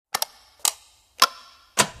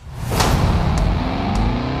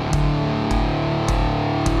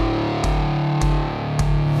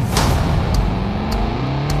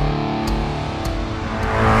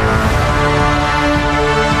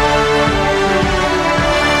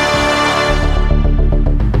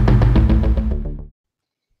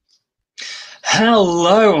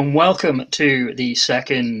Hello and welcome to the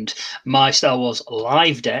second My Star Wars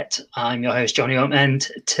Live Det. I'm your host, Johnny and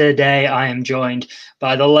today I am joined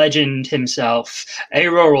by the legend himself, a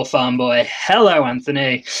rural farm boy. Hello,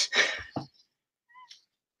 Anthony.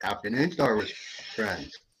 Afternoon, Star Wars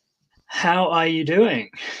friends. How are you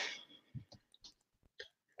doing?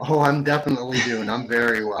 Oh, I'm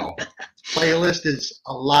very well. Playlist is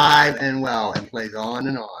alive and well and plays on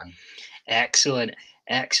and on. Excellent.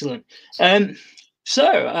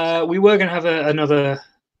 So we were going to have another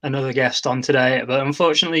guest on today, but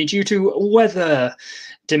unfortunately, due to weather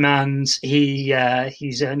demands,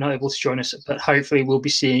 he's not able to join us. But hopefully, we'll be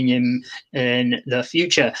seeing him in the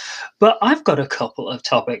future. But I've got a couple of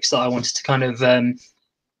topics that I wanted to kind of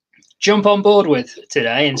jump on board with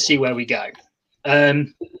today and see where we go.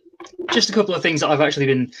 Just a couple of things that I've actually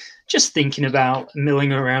been just thinking about,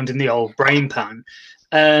 milling around in the old brain pan.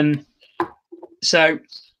 So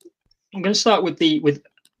I'm going to start with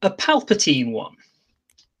a Palpatine one.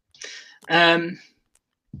 I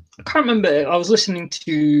can't remember. I was listening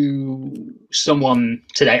to someone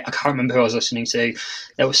today. I can't remember who I was listening to.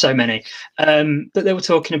 There were so many, but they were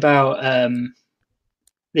talking about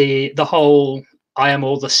the whole "I am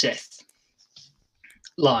all the Sith"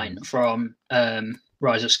 line from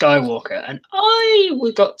Rise of Skywalker, and I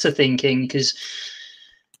got to thinking because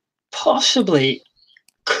possibly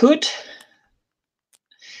could.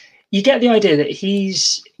 You get the idea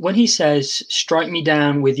that when he says, "Strike me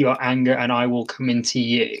down with your anger and I will come into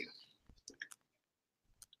you,"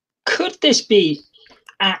 could this be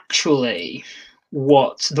actually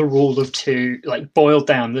what the rule of two, like boiled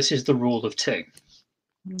down? This is the rule of two.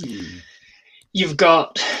 You've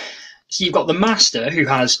got the master who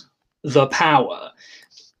has the power.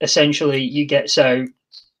 Essentially, you get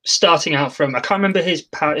starting out from, I can't remember his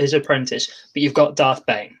apprentice, but you've got Darth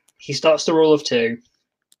Bane. He starts the rule of two.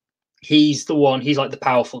 He's the one. He's like the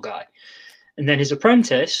powerful guy, and then his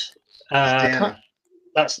apprentice. Thank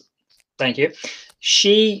you.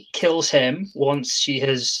 She kills him once she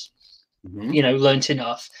has, learnt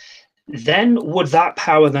enough. Then would that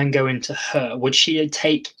power then go into her? Would she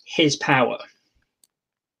take his power,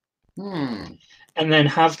 and then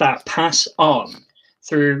have that pass on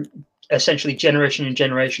through essentially generation and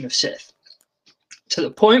generation of Sith? To the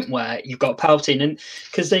point where you've got Palpatine, and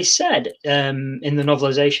because they said in the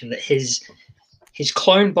novelization that his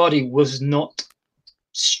clone body was not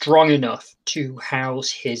strong enough to house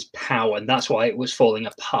his power, and that's why it was falling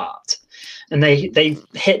apart. And they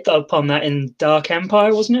hit upon that in Dark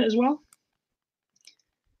Empire, wasn't it, as well?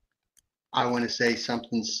 I want to say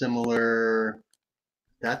something similar.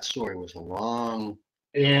 That story was a long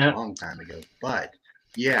time ago, but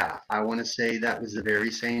yeah, I want to say that was the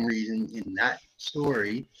very same reason in that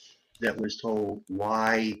story that was told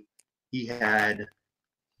why he had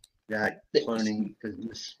that cloning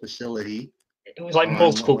facility. It was like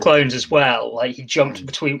multiple clones as well. Like he jumped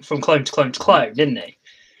from clone to clone to clone, didn't he?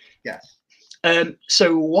 Yes.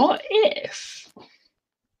 So what if,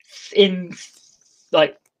 in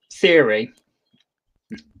like theory,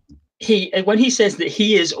 when he says that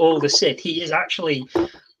he is all the Sith, he is actually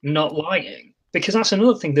not lying. Because that's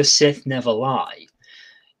another thing, the Sith never lie.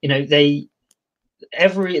 They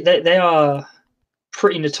are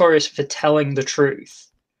pretty notorious for telling the truth.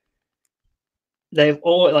 They've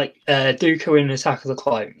all, like Dooku in Attack of the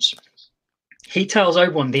Clones. He tells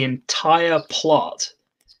Obi-Wan the entire plot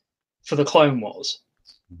for the Clone Wars.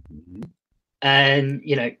 And,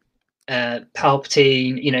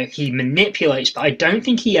 Palpatine, he manipulates, but I don't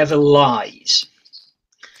think he ever lies.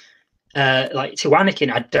 Like to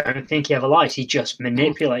Anakin, I don't think he ever lies. He just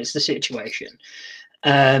manipulates the situation.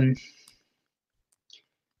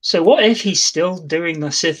 So what if he's still doing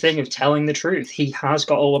the Sith thing of telling the truth? He has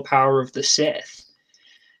got all the power of the Sith.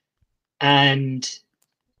 And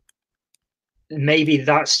maybe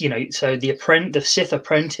that's, so the Sith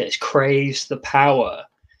apprentice craves the power.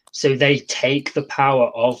 So they take the power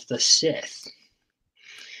of the Sith.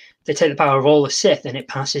 They take the power of all the Sith and it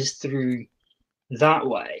passes through that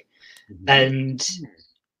way. And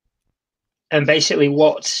basically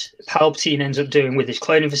what Palpatine ends up doing with his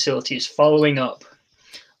cloning facility is following up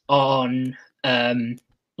on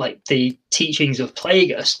like the teachings of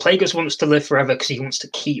Plagueis. Plagueis wants to live forever because he wants to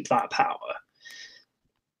keep that power.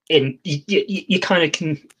 You kind of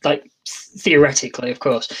can, like, theoretically, of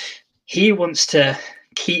course, he wants to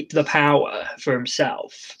keep the power for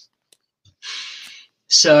himself.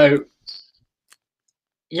 So,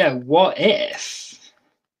 yeah, what if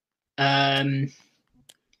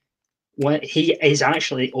when he is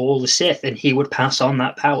actually all the Sith and he would pass on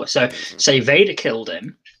that power? So say Vader killed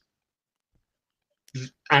him,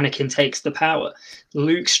 Anakin takes the power.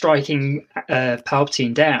 Luke striking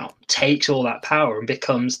Palpatine down takes all that power and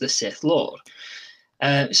becomes the Sith Lord.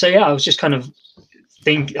 So yeah, I was just kind of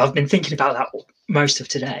I've been thinking about that most of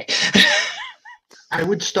today. I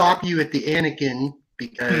would stop you at the Anakin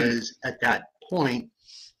because at that point,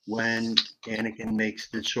 when Anakin makes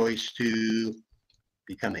the choice to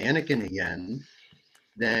become Anakin again,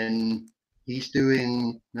 then he's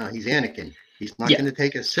Anakin. He's not going to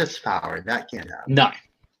take a Sith's power. That can't happen. No.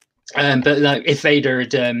 But like, if Vader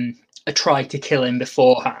had tried to kill him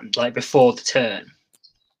beforehand, like before the turn,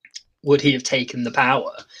 would he have taken the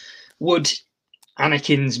power? Would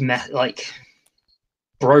Anakin's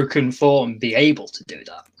broken form be able to do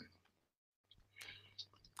that?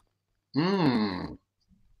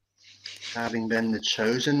 Having been the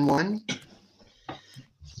chosen one,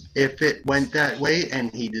 if it went that way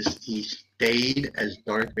and he stayed as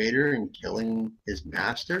Darth Vader and killing his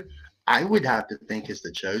master, I would have to think as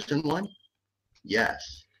the chosen one.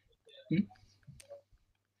 Yes.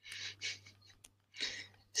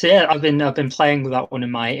 So yeah, I've been playing with that one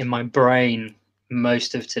in my brain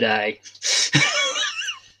most of today.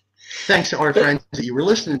 Thanks to our friends that you were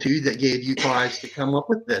listening to that gave you cause to come up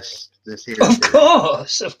with this here. Of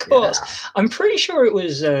course. Yeah. I'm pretty sure it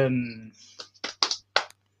was Bad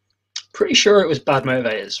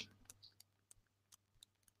Motivators.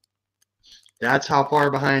 That's how far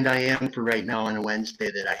behind I am for right now on a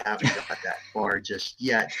Wednesday, that I haven't got that far just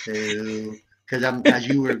yet. Because as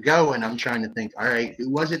you were going, I'm trying to think, all right, who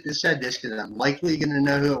was it that said this? Because I'm likely going to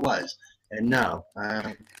know who it was. And no,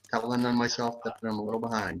 I'm telling on myself that I'm a little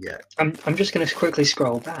behind yet. I'm just going to quickly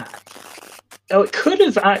scroll back. Oh, it could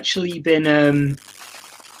have actually been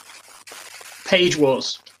Page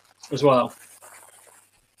Wars as well.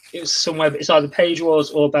 It was somewhere. It's either Page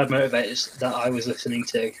Wars or Bad Motivators that I was listening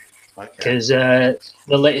to. Because the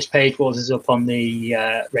latest Page Wars is up on the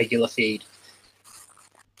regular feed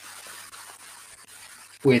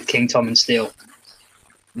with King Tom and Steel.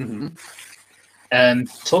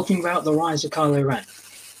 Talking about the rise of Kylo Ren.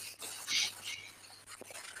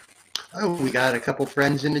 Oh, we got a couple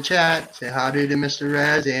friends in the chat. Say hi to Mr.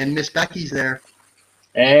 Rez, and Miss Becky's there.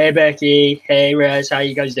 Hey, Becky. Hey, Rez. How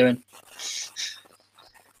you guys doing?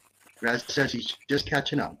 Rez says he's just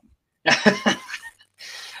catching up.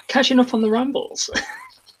 Catching up on the rambles.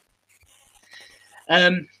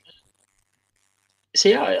 So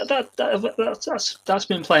yeah, that's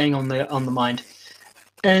been playing on the mind,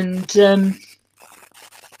 and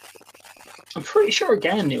I'm pretty sure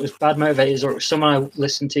again it was Bad Motivators, or it was someone I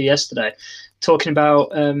listened to yesterday talking about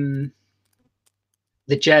the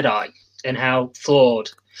Jedi and how flawed.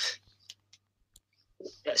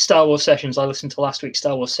 Star Wars Sessions. I listened to last week's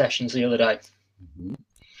Star Wars Sessions the other day,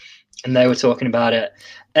 and they were talking about it.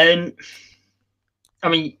 And I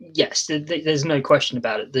mean, yes, there's no question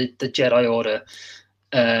about it. The Jedi Order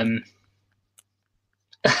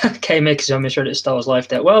came in because I misread it. Star Wars Life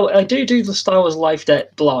Debt. Well, I do the Star Wars Life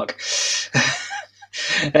Debt blog.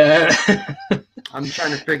 I'm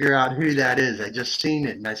trying to figure out who that is. I just seen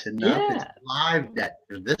it and I said, no, it's Live Debt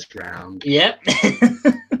for this round. Yep.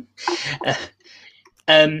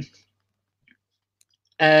 And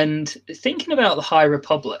thinking about the High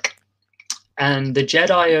Republic and the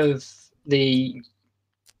Jedi of the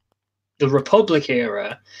Republic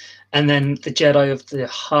era, and then the Jedi of the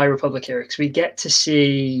High Republic era, because we get to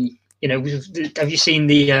see, have you seen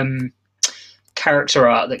the character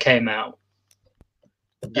art that came out?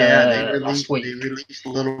 Yeah, last week. They released a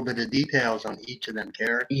little bit of details on each of them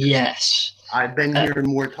characters. Yes. I've been hearing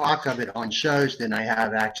more talk of it on shows than I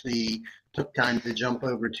have actually took time to jump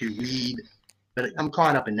over to read, but I'm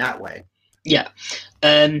caught up in that way. Yeah.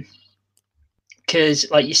 Because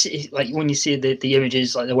you see, when you see the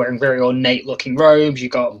images, they're wearing very ornate looking robes. You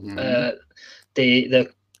got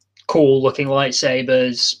the cool looking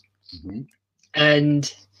lightsabers,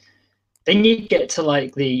 and then you get to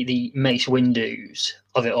the Mace Windu's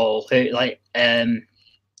of it all. In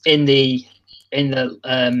the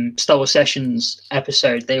Star Wars Sessions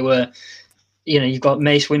episode, they were, you've got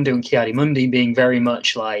Mace Windu and Ki-Adi-Mundi being very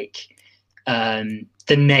much like the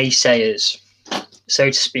naysayers, so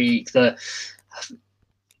to speak.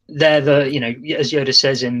 They're the, as Yoda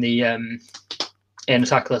says in in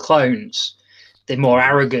Attack of the Clones, the more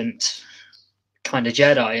arrogant kind of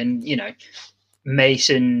Jedi, and Mace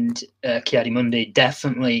and Ki-Adi-Mundi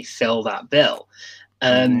definitely fill that bill.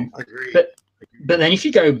 Agreed. But then if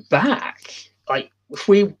you go back,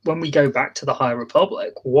 when we go back to the High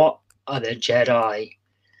Republic, what are the Jedi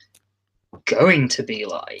going to be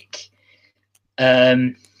like?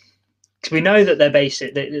 Because we know that they're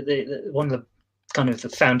basic. One of the kind of the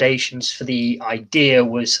foundations for the idea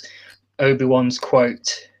was Obi-Wan's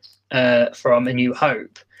quote from A New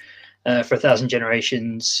Hope, for 1,000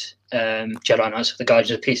 generations, Jedi Knights of the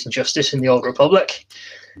Guardians of Peace and Justice in the Old Republic.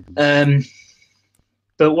 But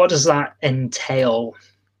what does that entail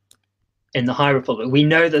in the High Republic? We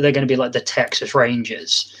know that they're going to be like the Texas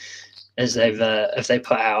Rangers, as they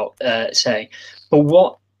put out saying. But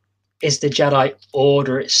what is the Jedi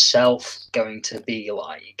Order itself going to be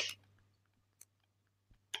like?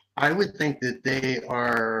 I would think that they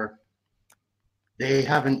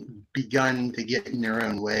haven't begun to get in their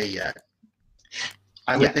own way yet.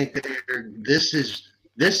 I would think that this is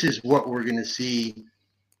what we're going to see,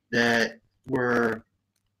 that we're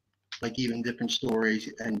like even different stories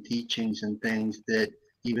and teachings and things that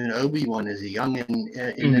even Obi-Wan as a youngin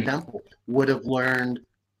in the temple would have learned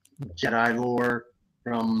Jedi lore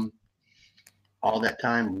from all that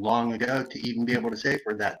time long ago, to even be able to say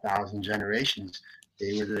for that 1,000 generations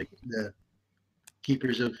they were the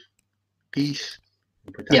keepers of peace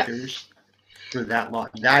and protectors for that long.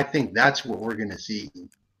 I think that's what we're going to see.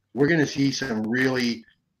 We're going to see some really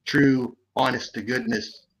true, honest to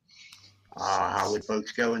goodness, how would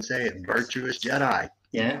folks go and say it, virtuous Jedi.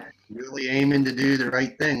 Yeah. Really aiming to do the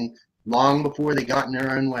right thing long before they got in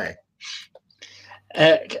their own way.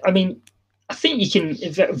 I mean, I think you can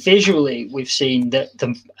visually, we've seen that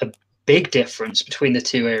a big difference between the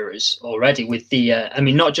two eras already with the, I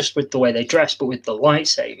mean, not just with the way they dress, but with the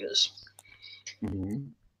lightsabers. I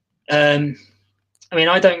mean,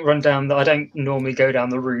 I don't normally go down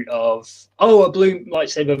the route of, a blue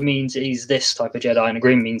lightsaber means he's this type of Jedi and a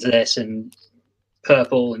green means this, and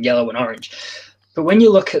purple and yellow and orange. But when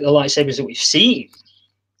you look at the lightsabers that we've seen,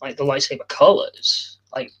 like the lightsaber colors,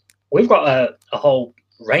 like we've got a whole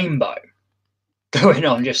rainbow going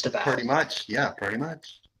on just about. Pretty much, yeah, pretty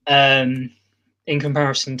much. In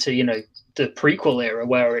comparison to, the prequel era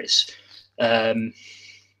where it's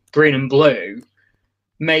green and blue,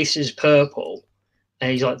 Mace is purple,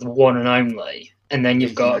 and he's like the one and only. And then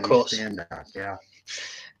you've got, of course, and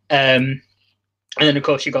then of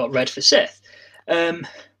course you've got red for Sith.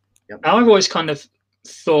 I've always kind of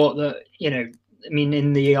thought that, I mean,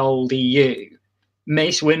 in the old EU,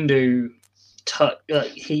 Mace Windu,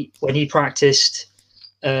 when he practiced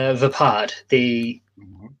the pad,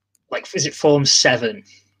 is it Form 7?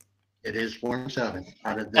 It is Form 7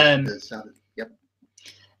 out of the 7. Yep.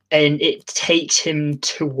 And it takes him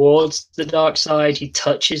towards the dark side. He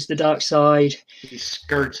touches the dark side. He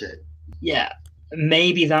skirts it. Yeah.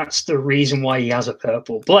 Maybe that's the reason why he has a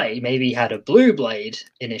purple blade. Maybe he had a blue blade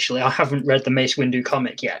initially. I haven't read the Mace Windu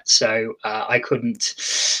comic yet, so I couldn't.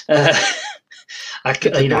 It's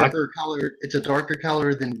a darker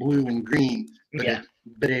color than blue and green,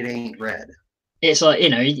 but it ain't red. It's like,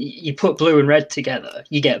 you put blue and red together,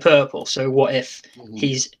 you get purple. So what if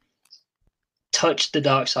he's touched the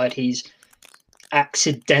dark side? He's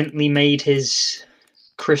accidentally made his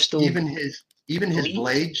crystal. Even his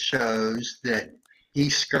blade shows that he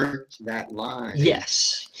skirts that line.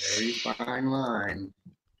 Yes. Very fine line.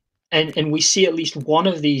 And we see at least one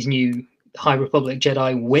of these new High Republic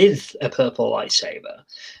Jedi with a purple lightsaber.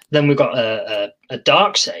 Then we've got a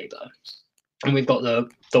dark saber, and we've got the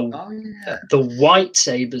white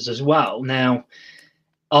sabers as well. Now,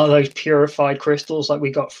 are those purified crystals like we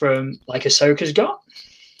got from Ahsoka's got?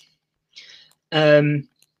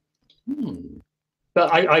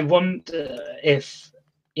 But I wonder if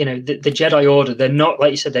the Jedi Order, they're not,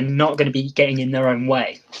 like you said, they're not going to be getting in their own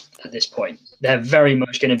way at this point. They're very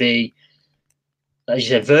much going to be, as you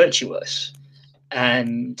said, virtuous.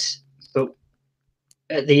 But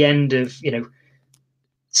at the end of,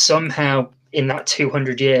 somehow in that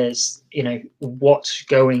 200 years, what's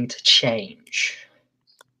going to change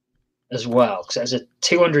as well? Because there's a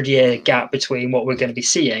 200-year gap between what we're going to be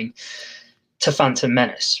seeing to Phantom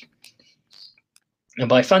Menace. And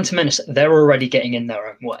by Phantom Menace, they're already getting in their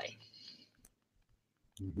own way.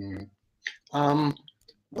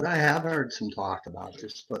 What I have heard some talk about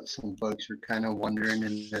is what some folks are kind of wondering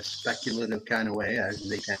in a speculative kind of way, as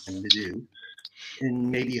they tend to do, and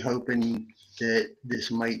maybe hoping that this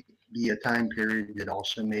might be a time period that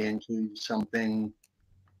also may include something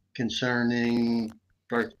concerning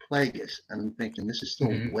Darth Plagueis. I'm thinking this is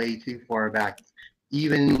still way too far back.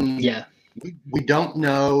 Even we don't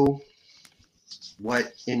know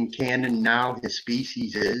what in canon now his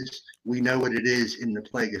species is. We know what it is in the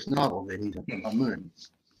Plagueis novel, that he's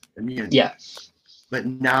immune. Yeah. But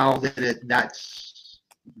now that that's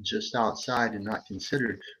just outside and not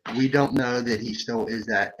considered, we don't know that he still is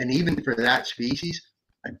that. And even for that species,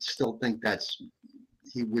 I still think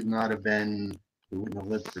he would not have been, he wouldn't have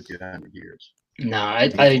lived for 200 years. No,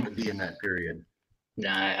 I would be in that period.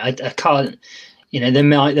 No, I can't. they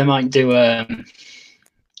might do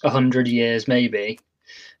 100 years maybe,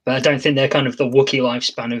 but I don't think they're kind of the Wookiee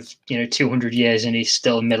lifespan of 200 years and he's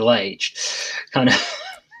still middle aged, kind of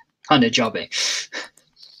jobby.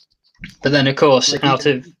 But then of course,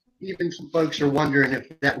 even some folks are wondering if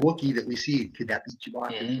that Wookiee that we see, could that be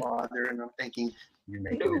Chewbacca's father? And I'm thinking, you're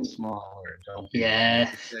making it smaller. Don't it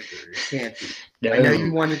can't be. No. I know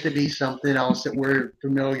you want it to be something else that we're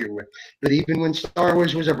familiar with. But even when Star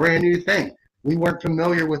Wars was a brand new thing, we weren't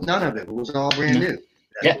familiar with none of it. It was all brand new.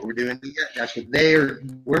 That's what we're doing again. That's what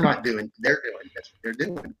we're not doing. They're doing. That's what they're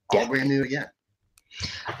doing. All brand new again.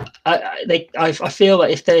 I feel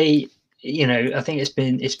like if they, I think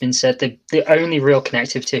it's been said that the only real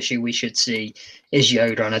connective tissue we should see is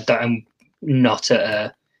Yoda, and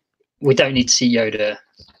we don't need to see Yoda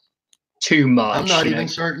too much. I'm not even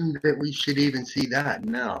certain that we should even see that.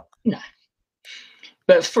 No.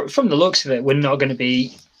 But from the looks of it, we're not going to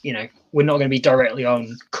be, directly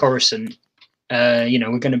on Coruscant.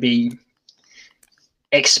 We're going to be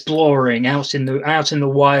exploring out in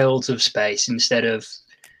the wilds of space instead of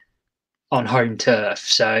on home turf.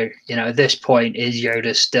 So, at this point,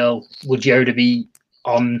 would Yoda be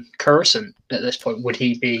on Coruscant at this point? Would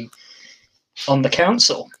he be on the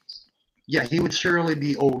council? Yeah, he would surely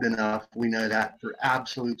be old enough, we know that for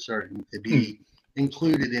absolute certain, to be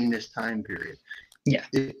included in this time period. Yeah.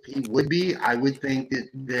 If he would be, I would think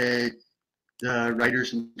that the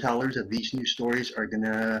writers and tellers of these new stories are going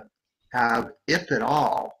to have, if at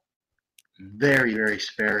all, very, very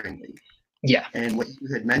sparingly. Yeah. And what you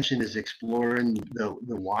had mentioned is exploring the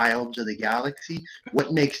wilds of the galaxy.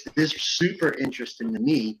 What makes this super interesting to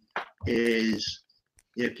me is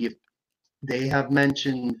they have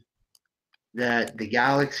mentioned that the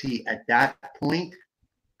galaxy at that point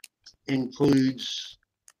includes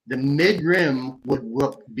the mid-rim would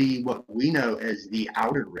be what we know as the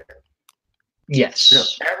outer rim. Yes. So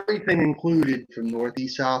everything included from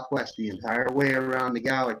northeast, southwest, the entire way around the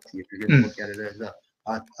galaxy, if you're going to look at it as a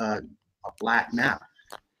flat map,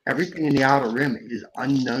 everything in the outer rim is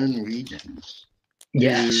unknown regions to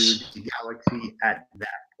the galaxy at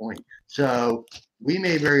that point. So we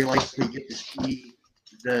may very likely get to see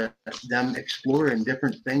them exploring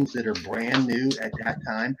different things that are brand new at that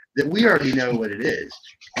time that we already know what it is.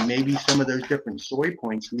 And maybe some of those different story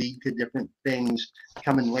points lead to different things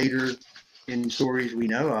coming later in stories we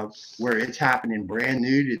know of where it's happening brand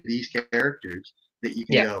new to these characters that you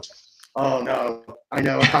can go, oh no, I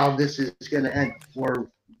know how this is going to end.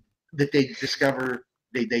 Or that they discover,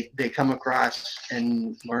 they come across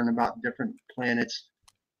and learn about different planets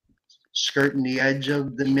skirting the edge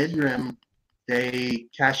of the mid-rim.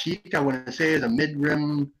 Kashyyyk, I want to say, is a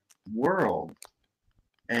mid-rim world,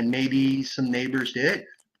 and maybe some neighbors to it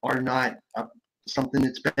are not something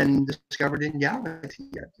that's been discovered in Galaxy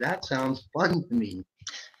yet. That sounds fun to me.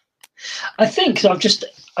 I think so. I've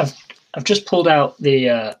just pulled out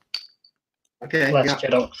the Last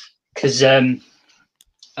Jedi because I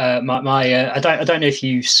don't know if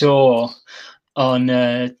you saw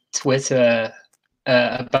on Twitter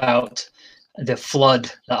about the flood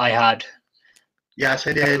that I had. Yes,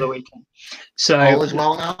 I did. So all is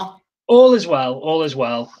well now? All is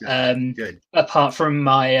well. Good. Apart from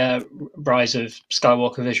my Rise of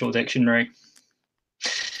Skywalker visual dictionary.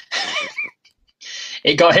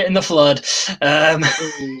 It got hit in the flood.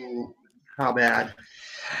 Ooh, how bad?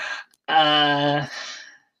 Bad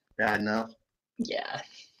enough? Yeah.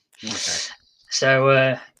 Okay.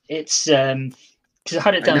 So it's because I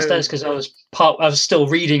had it downstairs because I was still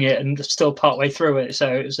reading it and still partway through it.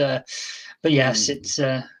 So it was but yes, it's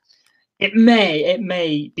it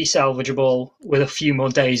may be salvageable with a few more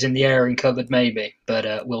days in the airing cupboard, maybe,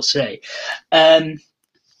 but we'll see. But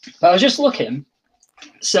I was just looking.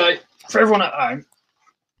 So for everyone at home,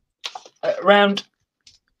 around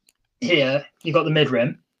here you got the mid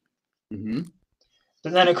rim,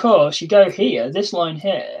 but then of course you go here. This line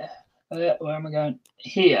here, where am I going?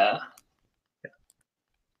 Here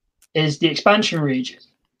is the expansion region.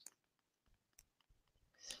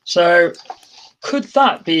 So could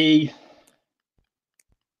that be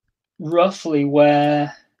roughly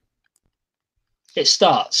where it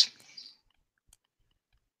starts?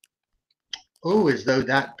 Oh, as though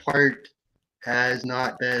that part has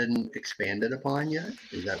not been expanded upon yet?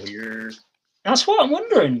 Is that what you're... That's what I'm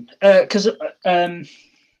wondering. Because I'm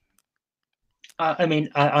going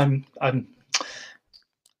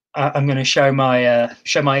to show my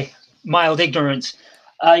mild ignorance.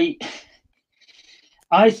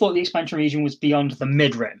 I thought the expansion region was beyond the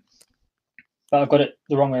mid-rim, but I've got it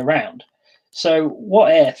the wrong way around. So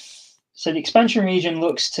what if... So the expansion region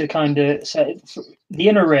looks to kind of... So the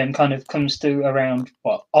inner rim kind of comes to around,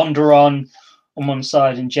 what, Onderon, on one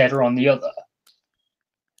side and Jedha on the other.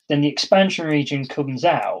 Then the expansion region comes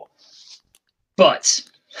out, but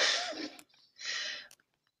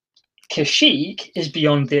Kashyyyk is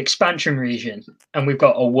beyond the expansion region, and we've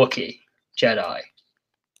got a Wookiee Jedi.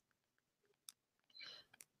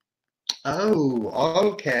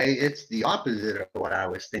 Oh, okay. It's the opposite of what I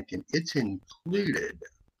was thinking. It's included.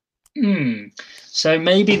 So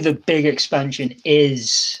maybe the big expansion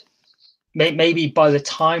is maybe by the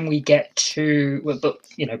time we get to, but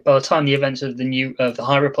by the time the events of the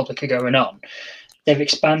High Republic are going on, they've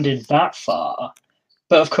expanded that far.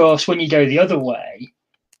 But of course, when you go the other way,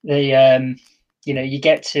 you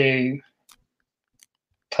get to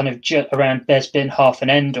kind of around Bespin, Half,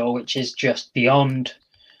 and Endor, which is just beyond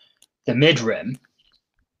the mid-rim,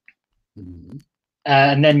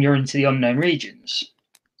 and then you're into the unknown regions.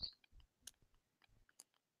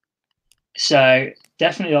 So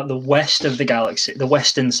definitely, like the west of the galaxy, the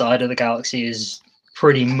western side of the galaxy is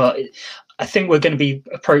pretty much. I think we're going to be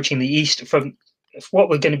approaching the east from what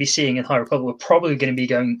we're going to be seeing in High Republic. We're probably going to be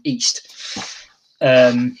going east,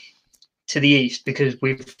 to the east, because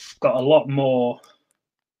we've got a lot more.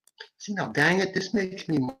 See, now, dang it, this makes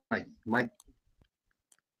me my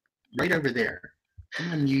right over there. I'm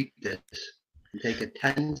going to mute this and take a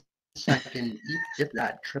 10-second, if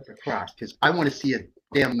that, trip across, because I want to see a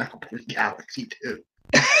damn map of the galaxy, too.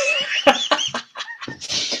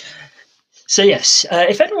 So, yes,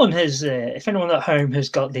 if anyone at home has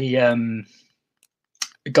got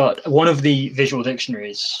got one of the visual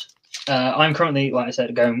dictionaries, I'm currently, like I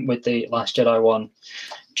said, going with the Last Jedi one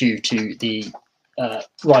due to the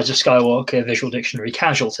Rise of Skywalker visual dictionary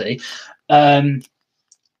casualty. I'm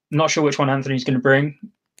not sure which one Anthony's going to bring.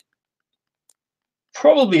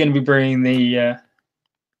 Probably going to be bringing the.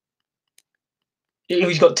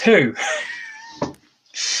 He's got two.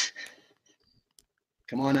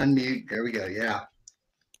 Come on, unmute. There we go. Yeah.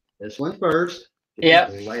 This one first. Yeah.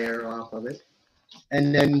 Layer off of it.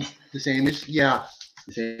 And then the same as you got.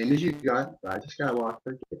 Rise of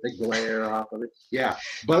Skywalker. Get the glare off of it. Yeah.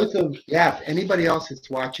 If anybody else that's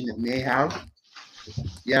watching that may have.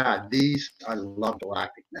 Yeah, these, I love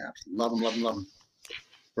galactic maps. Love them.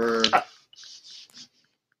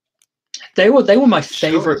 They were my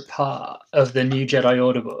favorite part of the new Jedi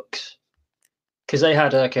Order books, because they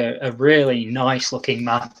had like a really nice looking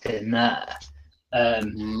map in there. If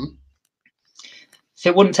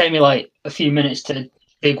it wouldn't take me like a few minutes to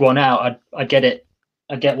dig one out, I'd get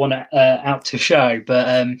one out to show,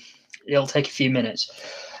 but it'll take a few minutes.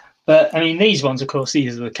 But I mean, these ones, of course,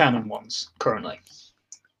 these are the canon ones currently.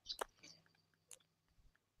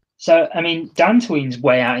 So I mean, Dantooine's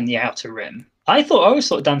way out in the outer rim. I always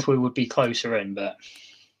thought Dantooine would be closer in, but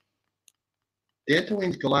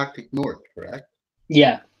Dantooine's galactic north, correct?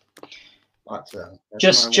 Yeah. Thought so.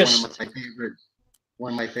 That's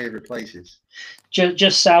one of my favorite places.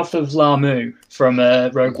 Just south of Lamu from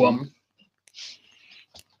Rogue One.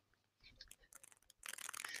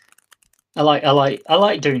 I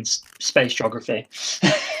like doing space geography.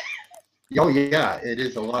 Oh yeah, it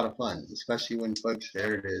is a lot of fun, especially when folks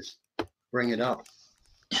bring it up.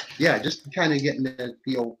 Yeah, just kind of getting the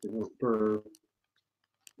feel for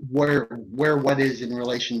where what is in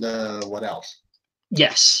relation to what else.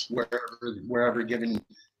 Yes. Wherever given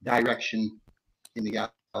direction in the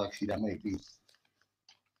galaxy that might be.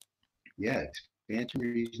 Yeah, expansion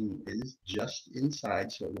region is just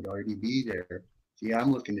inside, so it would already be there. See,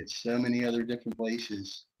 I'm looking at so many other different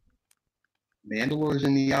places. Mandalore's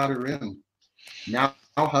in the outer rim. Now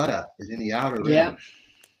Hutta is in the outer rim. Yeah.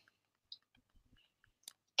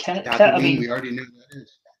 We already know that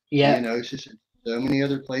is. Yeah. It's just so many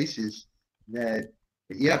other places that,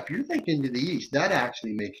 if you're thinking to the east, that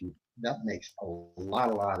makes a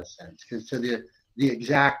lot of sense. Because to the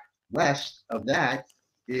exact west of that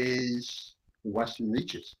is the Western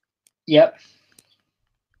Reaches. Yep.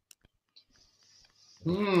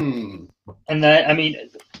 And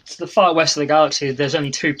to the far west of the galaxy, there's only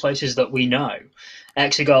two places that we know: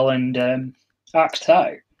 Exegol and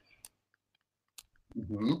Ahch-To.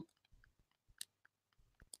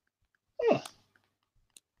 Oh.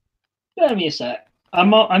 Bear me a sec.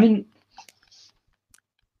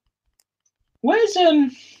 Where's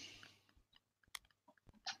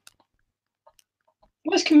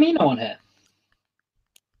Kamino on here?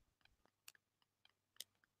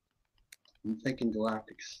 I'm thinking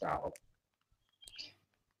galactic south.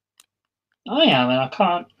 I am, and I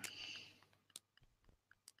can't.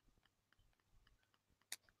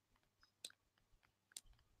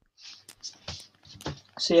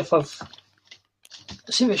 See if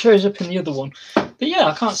it shows up in the other one. But yeah,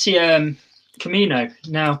 I can't see Kamino.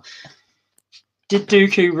 Now, did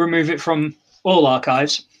Dooku remove it from All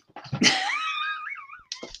archives.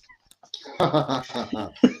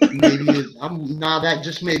 Maybe now that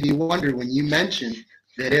just made me wonder when you mentioned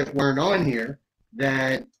that it weren't on here.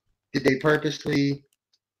 That did they purposely?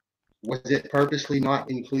 Was it purposely not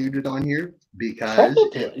included on here because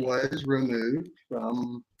it was removed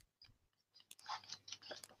from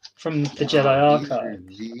the Jedi Archive?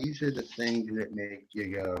 These are the things that make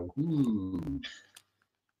you go,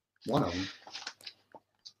 One of them.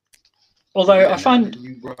 Although I find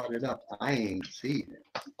you brought it up, I ain't seen it.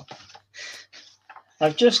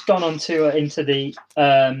 I've just gone into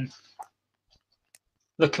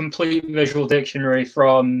the complete visual dictionary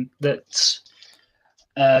from that's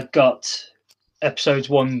got episodes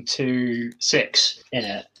 1 to 6 in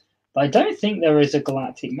it, but I don't think there is a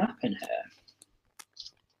galactic map in here.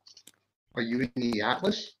 Are you in the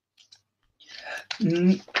Atlas?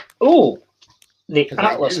 Oh, the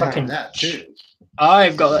Atlas. I can. That too.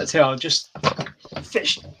 I've got that too. I'll just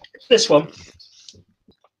fish this one.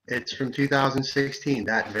 It's from 2016.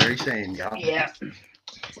 That very same guy. Yeah.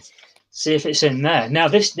 See if it's in there. Now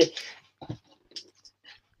this.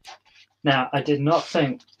 Now I did not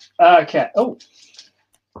think. Okay. Oh.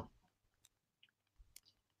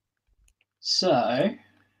 So.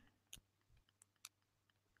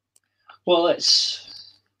 Well, it's.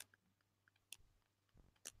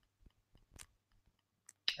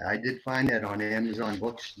 I did find that on Amazon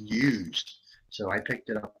Books used, so I picked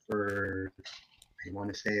it up for. I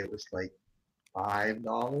want to say it was like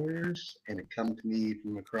 $5, and it come to me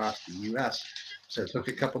from across the U.S. So it took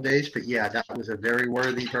a couple days, but yeah, that was a very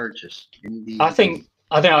worthy purchase. Indeed. I think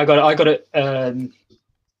I got it.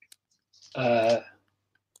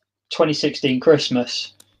 2016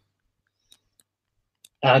 Christmas.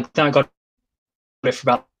 And I got it for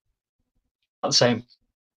about the same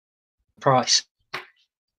price.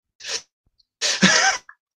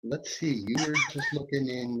 Let's see. You were just looking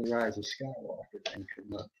in The Rise of Skywalker and could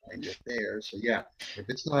not find it there. So yeah, if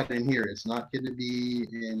it's not in here, it's not going to be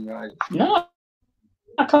in Rise of Skywalker. No,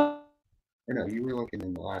 I can't. Or no, you were looking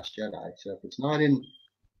in The Last Jedi. So if it's not in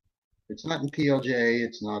PLJ,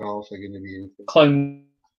 it's not also going to be in Clone.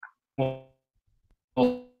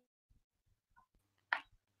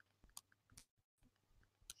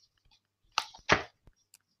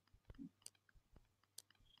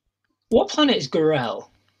 What planet is Gorel?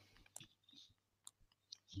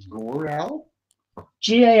 Gorel?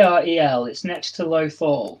 Garel. It's next to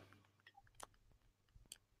Lothal.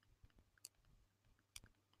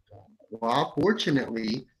 Well,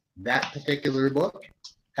 fortunately, that particular book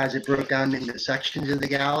has it broke down into sections of the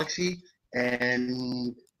galaxy,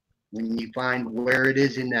 and when you find where it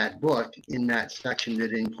is in that book, in that section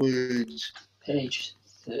that includes page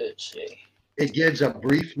 30, it gives a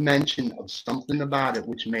brief mention of something about it,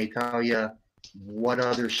 which may tell you what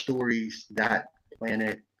other stories that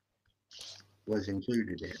planet was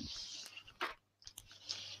included in.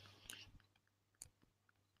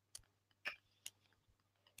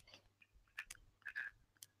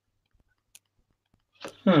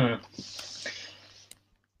 I'm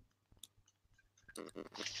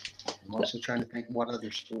also trying to think what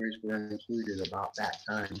other stories were included about that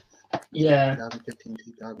time. Yeah. 2015,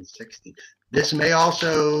 2016. This may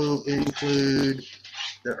also include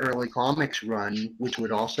the early comics run, which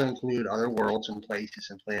would also include other worlds and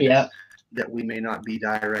places and planets that we may not be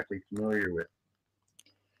directly familiar with.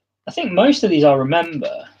 I think most of these I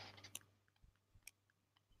remember.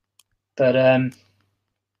 But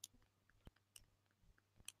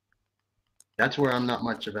that's where I'm not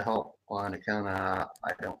much of a help on account of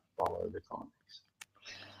I don't follow the comics.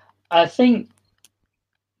 I think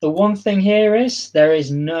the one thing here is there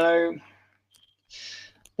is no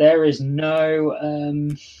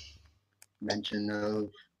mention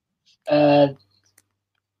of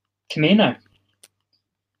Kamino.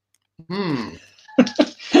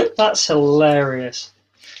 That's hilarious.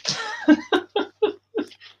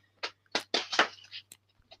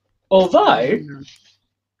 Although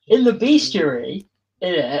in the bestiary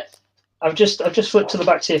in it, I've just flipped to the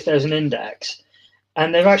back to see if there's an index,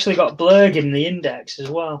 and they've actually got Blurg in the index as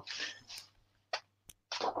well.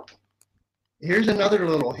 Here's another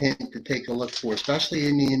little hint to take a look for, especially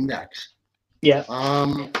in the index. Yeah.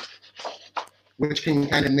 Which can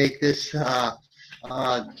kind of make this turn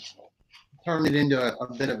it into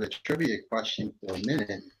a bit of a trivia question for a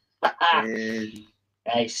minute.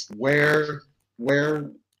 Nice. Where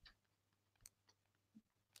would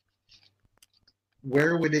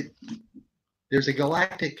it? There's a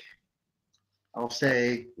galactic, I'll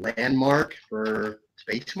say, landmark for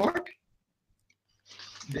space mark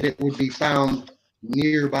that it would be found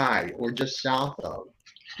nearby or just south of.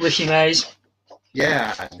 Rishi Mays.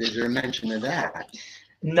 Yeah, is there a mention of that?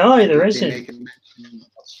 No, there If isn't. they make a mention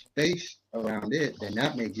of space around it, then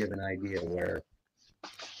that may give an idea where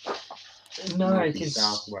No, northeast, because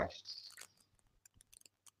southwest.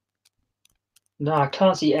 no, I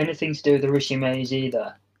can't see anything to do with the Rishi Maze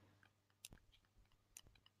either.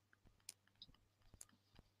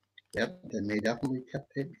 Yep, then they definitely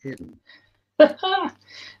kept it hidden.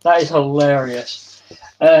 That is hilarious.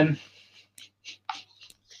 Because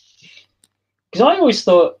I always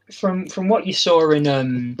thought, from what you saw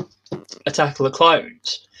in Attack of the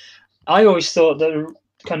Clones, I always thought that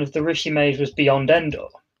kind of the Rishi Maze was beyond Endor,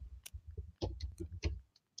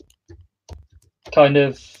 kind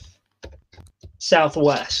of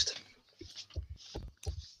southwest.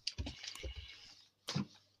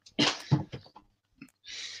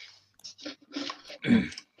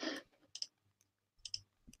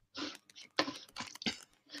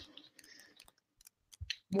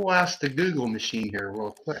 We'll ask the Google machine here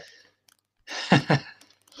real quick.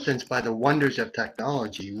 Since by the wonders of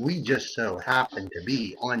technology, we just so happen to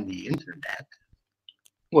be on the internet.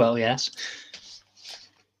 Well, yes.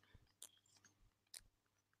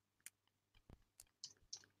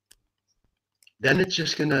 Then it's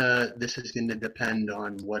just this is gonna depend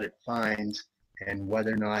on what it finds and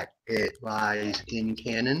whether or not it lies in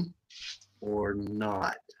canon or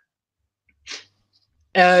not.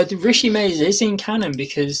 The Rishi Maze is in canon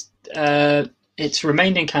because it's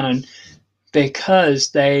remained in canon because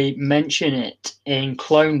they mention it in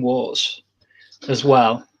Clone Wars as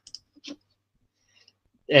well.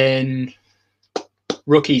 In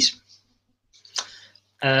Rookies,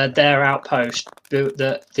 their outpost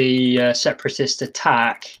that the Separatist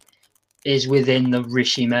attack is within the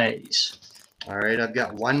Rishi Maze. All right, I've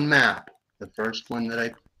got one map. The first one that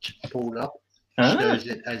I pulled up shows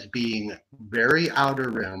it as being very outer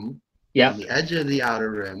rim. Yeah. On the edge of the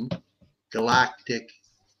outer rim, galactic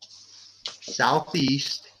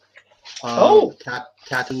southeast of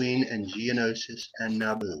Tatooine and Geonosis and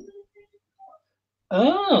Naboo.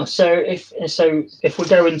 Oh, so if we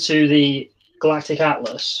go into the Galactic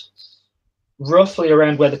Atlas, roughly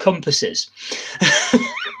around where the compass is.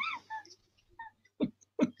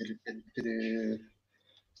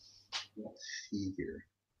 Let's see here.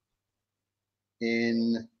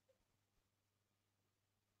 In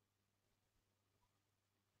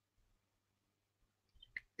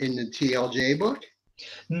the TLJ book?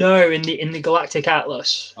 No, in the Galactic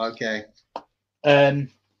Atlas. Okay.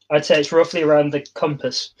 I'd say it's roughly around the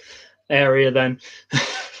compass area then.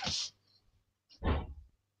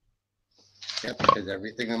 Yep, because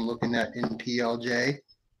everything I'm looking at in TLJ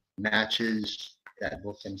matches that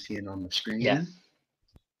book I'm seeing on the screen. Yeah.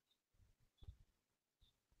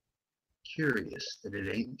 Curious that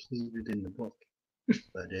it ain't included in the book,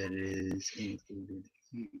 but it is included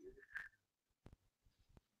here.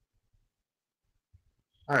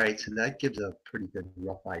 All right, so that gives a pretty good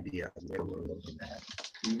rough idea of where we're looking at.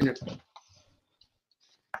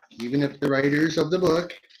 Even if the writers of the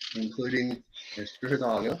book, including Mr.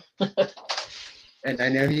 Hidalgo, and I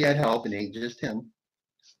know he had help, and ain't just him,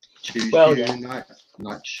 choose to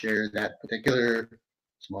not share that particular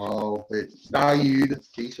small but valued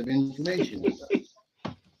piece of information with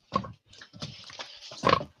us.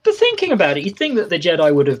 But thinking about it, you'd think that the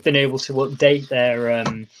Jedi would have been able to update their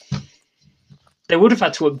they would have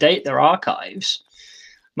had to update their archives,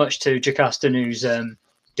 much to Jocasta Nu's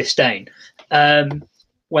disdain,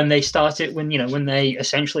 when they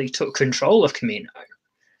essentially took control of Kamino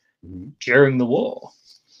during the war.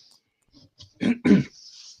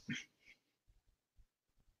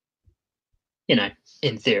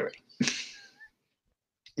 In theory.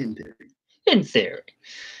 In theory. In theory.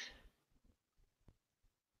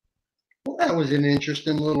 Well, that was an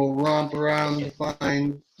interesting little romp around to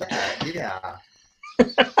find that. Yeah.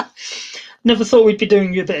 Never thought we'd be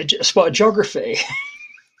doing a spot of geography.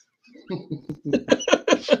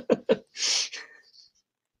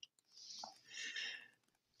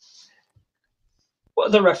 What are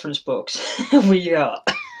the reference books we got?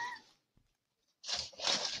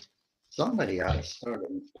 Somebody ought to start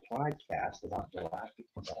a podcast about Galactic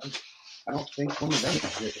Bug. I don't think one of them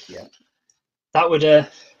exists yet. That would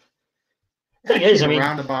thing is, I mean,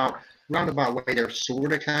 roundabout way there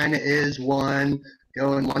sort of kind of is one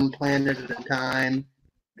going one planet at a time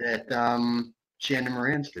that Shannon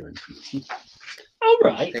Moran's doing. All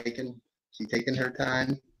right. She's taking her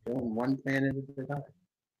time going one planet at a time.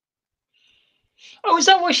 Oh, is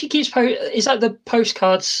that why she keeps is that the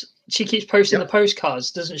postcards? She keeps posting the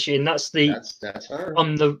postcards, doesn't she? And that's her.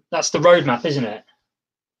 That's the roadmap, isn't it?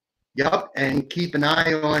 Yep, and keep an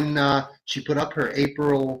eye on. She put up her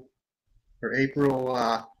April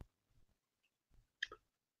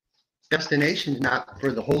destinations now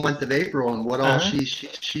for the whole month of April, and what all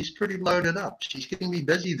she's pretty loaded up. She's going to be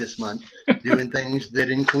busy this month doing things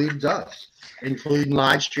that includes us, including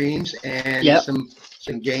live streams and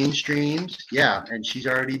some game streams. Yeah, and she's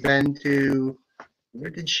already been to,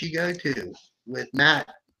 where did she go to with Matt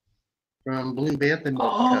from Blue Bantha Milk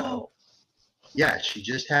Co. Yeah, she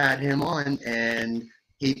just had him on, and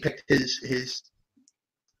he picked his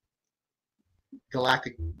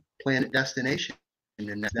galactic planet destination,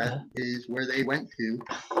 and that is where they went to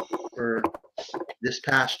for this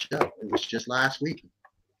past show. It was just last week.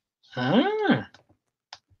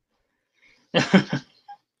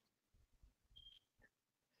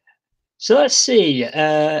 So let's see,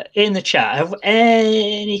 in the chat, have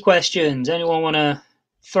any questions? Anyone want to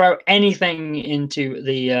throw anything into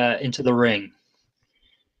the ring?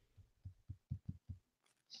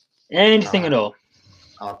 Anything at all?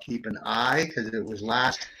 I'll keep an eye, because it was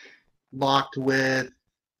last locked with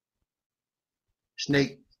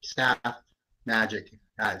Snake Staff Magic,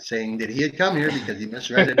 saying that he had come here because he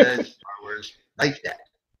misread it as Star Wars Life Debt.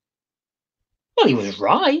 Well, he was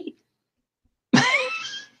right.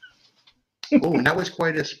 Oh, and that was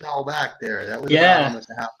quite a spell back there. That was about almost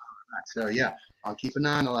a half hour back. So yeah, I'll keep an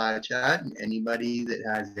eye on the live chat, and anybody that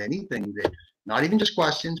has anything that, not even just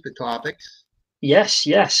questions, but topics. Yes.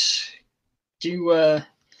 Do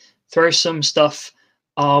throw some stuff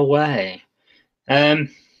our way. Do you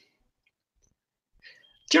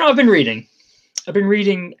know what I've been reading? I've been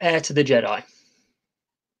reading Heir to the Jedi.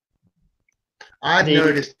 I've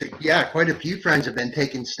noticed that, quite a few friends have been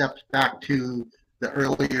taking steps back to the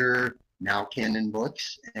earlier, now canon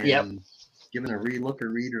books, and giving a relook or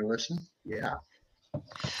read or listen. Yeah.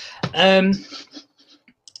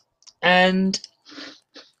 And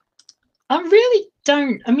I really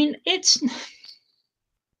don't, I mean,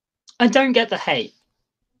 I don't get the hate.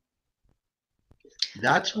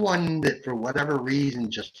 That's one that, for whatever reason,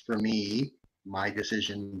 just for me, my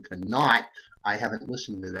decision to not, I haven't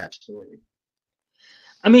listened to that story.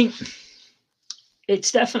 I mean,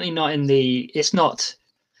 it's definitely not it's not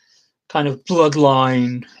kind of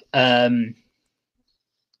bloodline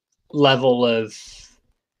level of,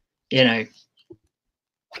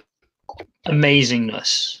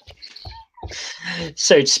 amazingness,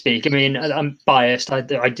 so to speak. I mean, I'm biased. I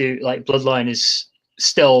do like Bloodline is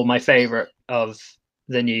still my favorite of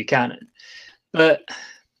the new canon, but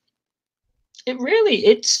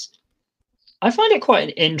I find it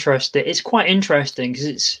quite interesting. It's quite interesting because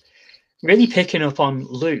it's really picking up on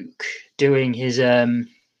Luke doing his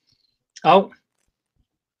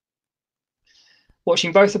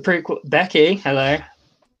watching both the prequel. Becky, hello.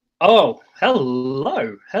 Oh,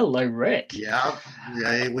 hello, Rick. Yeah,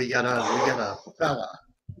 we got a fella.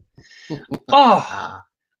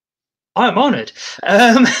 I'm honored.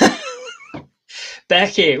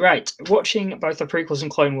 Becky, right. Watching both the prequels and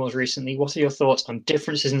Clone Wars recently, what are your thoughts on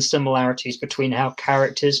differences and similarities between how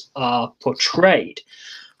characters are portrayed?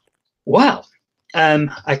 Well, I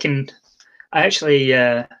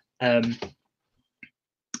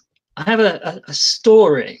have a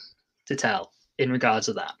story to tell in regards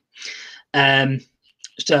to that.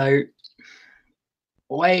 So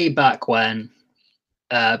way back when,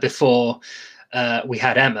 before we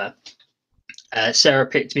had Emma, Sarah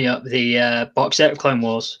picked me up the box set of Clone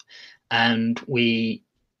Wars, and we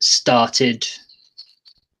started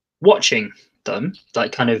watching them.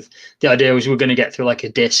 Like, kind of, the idea was we're going to get through like a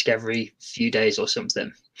disc every few days or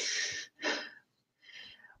something.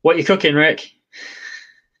 What you cooking, Rick?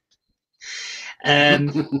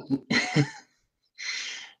 And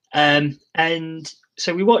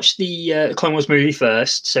so we watched the Clone Wars movie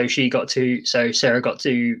first. So Sarah got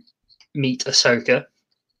to meet Ahsoka,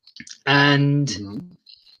 and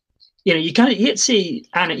you get to see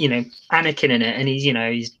Anakin in it, and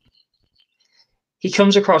he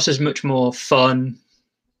comes across as much more fun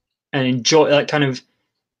and kind of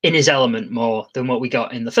in his element more than what we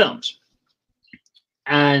got in the films.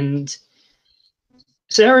 And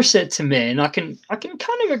Sarah said to me, and I can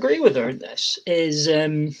kind of agree with her in this, is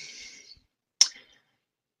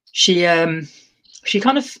she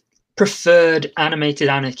kind of preferred animated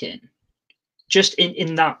Anakin just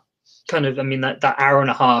in that kind of, that hour and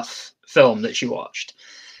a half film that she watched,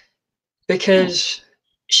 because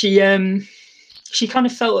she kind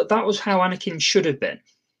of felt that was how Anakin should have been.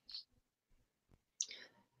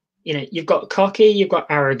 You've got cocky, you've got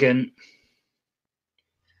arrogant,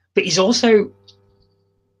 but he's also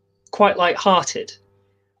quite light-hearted.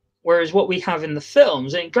 Whereas what we have in the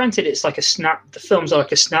films, and granted, it's like the films are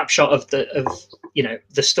like a snapshot of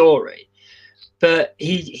the story, but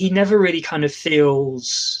he never really kind of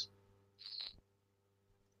feels.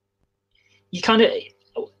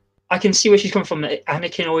 I can see where she's coming from.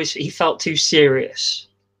 Anakin always, he felt too serious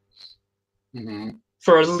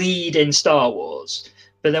for a lead in Star Wars.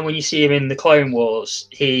 But then when you see him in the Clone Wars,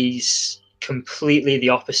 he's completely the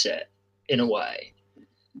opposite in a way.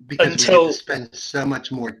 Because we get to spend so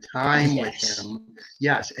much more time with him.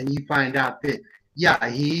 Yes, and you find out that,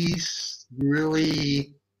 he's a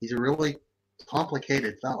really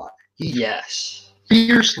complicated fella. He's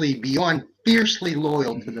beyond fiercely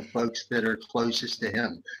loyal to the folks that are closest to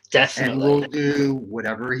him. Definitely. And will do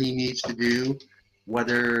whatever he needs to do,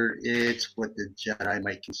 whether it's what the Jedi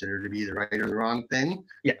might consider to be the right or the wrong thing,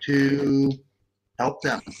 to help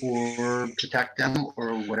them or protect them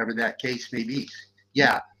or whatever that case may be.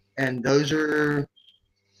 Yeah, and those are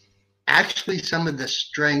actually some of the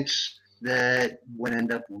strengths that would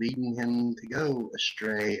end up leading him to go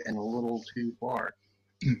astray and a little too far.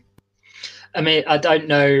 I mean, I don't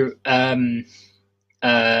know,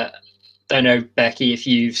 Becky, if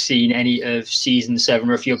you've seen any of season 7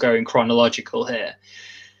 or if you're going chronological here.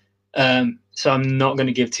 So I'm not going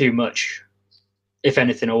to give too much, if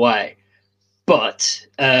anything, away. But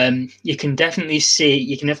you can definitely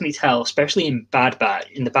tell, especially in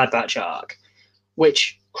the Bad Batch arc,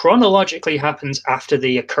 which chronologically happens after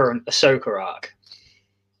the current Ahsoka arc.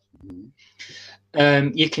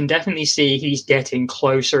 You can definitely see he's getting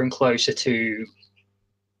closer and closer to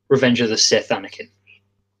Revenge of the Sith Anakin.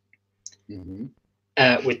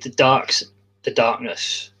 With the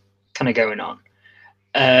darkness kind of going on.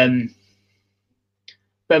 But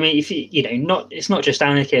I mean, if it's not just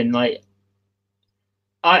Anakin. Like,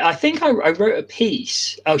 I think I wrote a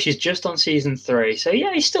piece. Oh, she's just on season 3, so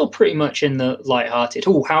yeah, he's still pretty much in the lighthearted.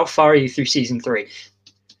 Oh, how far are you through season 3?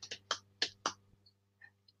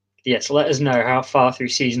 Yes, let us know how far through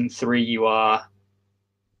season 3 you are,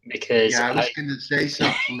 because I was going to say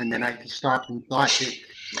something, and then I stopped and thought that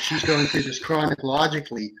she's going through this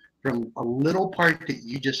chronologically from a little part that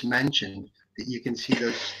you just mentioned, that you can see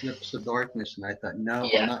those snips of darkness, and I thought, no,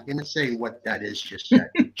 I'm not going to say what that is just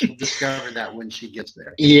yet. She'll discover that when she gets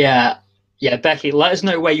there. Yeah, Becky, let us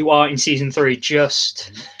know where you are in season 3,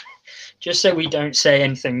 just so we don't say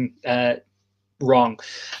anything wrong.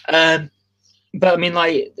 But I mean,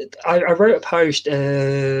 like, I wrote a post,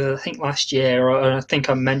 I think last year, or I think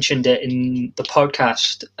I mentioned it in the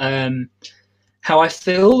podcast, how I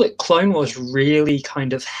feel that Clone Wars really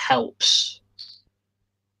kind of helps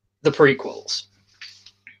the prequels.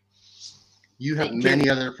 You have many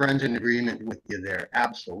other friends in agreement with you there.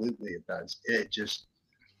 Absolutely, it does. It just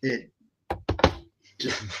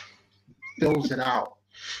fills it out.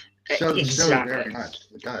 So very much.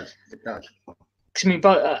 It does. I mean,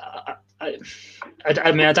 but I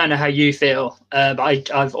mean, I don't know how you feel, but I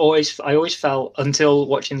always felt, until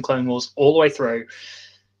watching Clone Wars all the way through,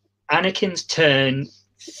 Anakin's turn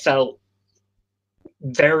felt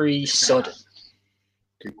very sudden.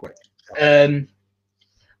 Too quick.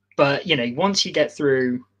 But once you get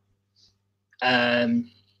through, I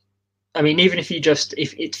mean, even if you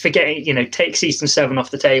take season 7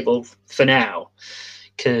 off the table for now,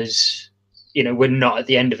 because we're not at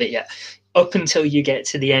the end of it yet. Up until you get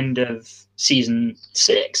to the end of season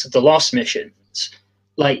 6 of the Lost Missions,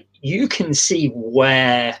 like, you can see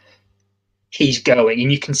where he's going, and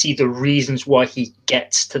you can see the reasons why he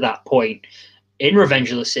gets to that point in Revenge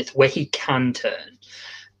of the Sith where he can turn.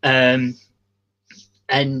 And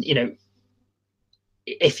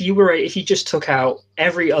if you just took out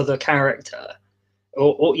every other character,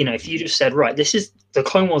 or if you just said, right, this is the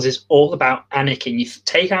Clone Wars is all about Anakin, you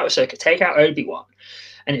take out Ahsoka, take out Obi-Wan,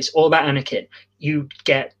 and it's all about Anakin, you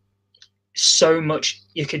get so much,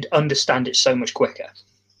 you could understand it so much quicker.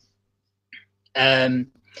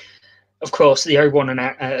 Of course, the Obi-Wan and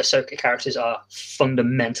Ahsoka characters are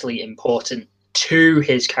fundamentally important to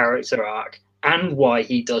his character arc and why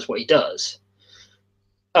he does what he does.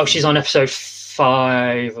 Oh, she's on episode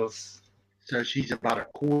 5 of... So she's about a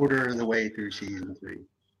quarter of the way through season 3.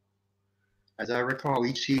 As I recall,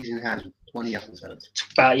 each season has 20 episodes.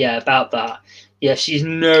 About that. Yeah, she's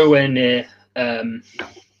nowhere near... No,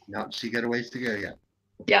 she got a ways to go yet.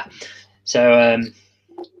 Yeah. So,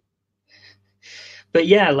 but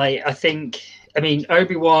yeah, like, I think, I mean,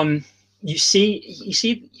 Obi-Wan, you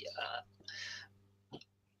see,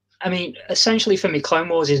 I mean, essentially for me, Clone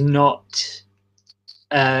Wars is not,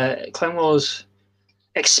 Clone Wars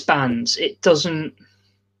expands. It doesn't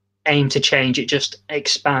aim to change. It just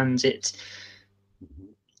expands. It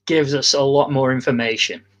gives us a lot more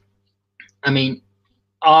information. I mean,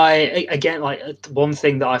 one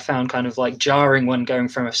thing that I found kind of like jarring when going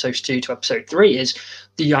from episode 2 to episode 3 is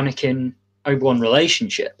the Anakin Obi-Wan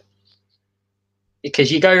relationship,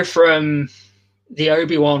 because you go from the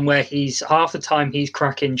Obi-Wan where he's half the time he's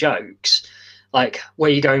cracking jokes, like,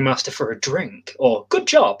 where you going, master, for a drink, or good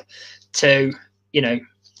job, to, you know,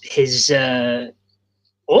 his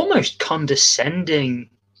almost condescending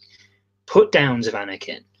put downs of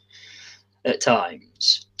Anakin at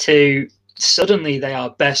times, to suddenly they are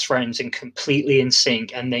best friends and completely in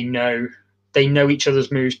sync, and they know each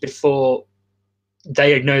other's moves before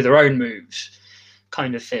they know their own moves,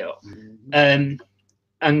 kind of feel.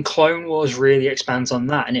 And Clone Wars really expands on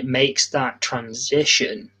that, and it makes that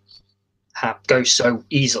transition go so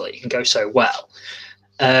easily and go so well.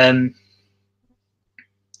 And,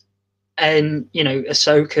 you know,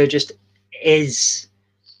 Ahsoka just is,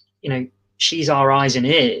 you know, she's our eyes and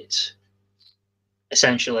ears,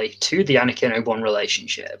 essentially, to the Anakin Obi-Wan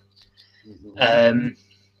relationship. And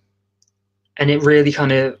it really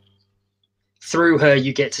kind of, through her,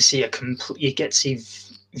 you get to see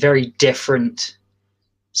very different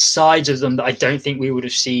sides of them that I don't think we would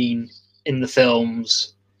have seen in the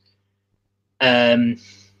films. Kind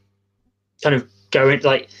of going,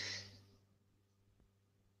 like,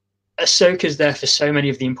 Ahsoka's there for so many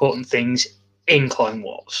of the important things in Clone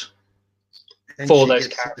Wars. And for those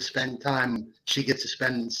characters, she gets to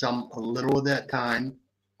spend a little of that time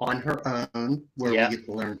on her own, where we get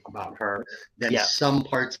to learn about her. Then some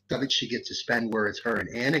parts of it she gets to spend where it's her and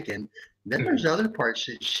Anakin. Then there's other parts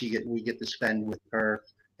that we get to spend with her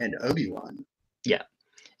and Obi-Wan. Yeah,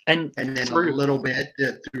 and then a little bit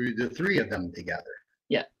through the three of them together.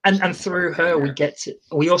 Yeah, and through her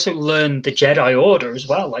we also learn the Jedi Order as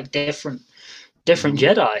well, like different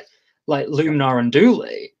Jedi, like Luminar and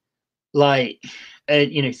Dooley. Like,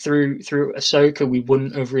 you know, through Ahsoka, we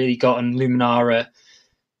wouldn't have really gotten Luminara.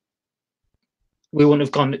 We wouldn't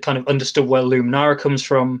have kind of understood where Luminara comes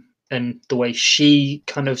from and the way she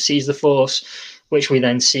kind of sees the Force, which we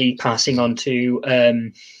then see passing on to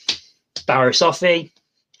Barriss Offee.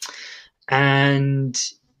 And,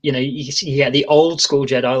 you know, you get the old school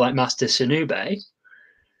Jedi like Master Sunube.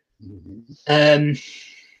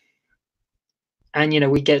 And, you know,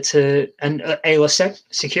 we get to, and Aayla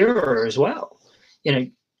Secura as well, you know,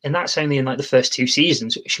 and that's only in like the first 2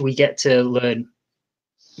 seasons, which we get to learn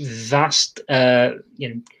vastly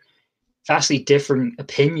different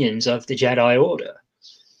opinions of the Jedi Order.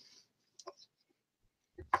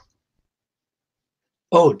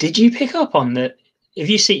 Oh, did you pick up on the?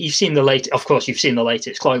 You've seen the latest? Of course, you've seen the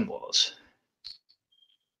latest Clone Wars.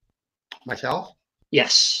 Myself?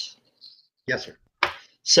 Yes. Yes, sir.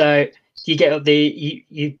 So you get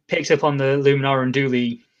you picked up on the Luminar and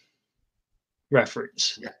Dooley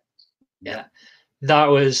reference. Yeah. That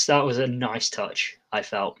was a nice touch, I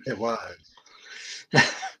felt. It was.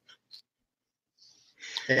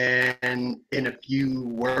 And in a few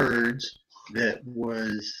words, the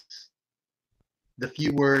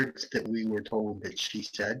few words that we were told that she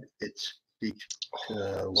said, it speaks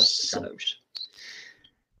to what's to come.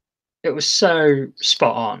 It was so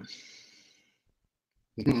spot on.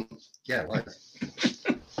 Yeah, it was.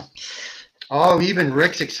 Oh, even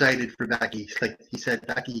Rick's excited for Becky. Like he said,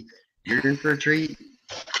 Becky, you're in for a treat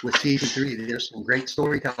with season 3. There's some great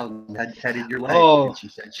storytelling headed your way. And she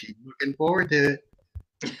said she's looking forward to it.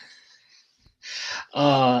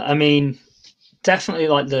 I mean, definitely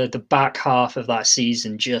like the back half of that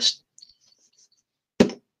season just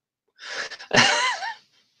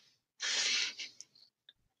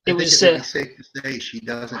it was safe to say she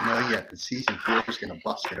doesn't know yet that season 4 is going to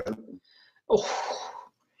bust it open.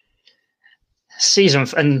 Season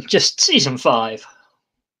 5.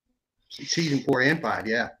 Season 4 and 5,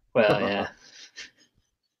 yeah. Well, yeah.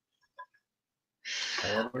 I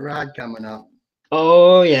have a ride coming up.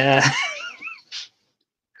 Oh yeah.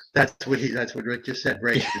 That's what Rick just said.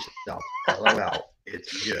 Brace yourself. LOL.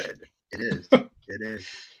 It's good. It is. It is.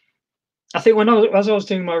 I think as I was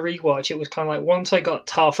doing my rewatch, it was kind of like once I got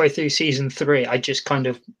halfway through season 3, I just kind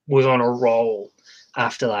of was on a roll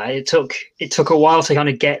after that. It took a while to kind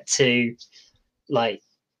of get to like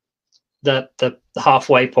the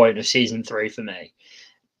halfway point of season 3 for me.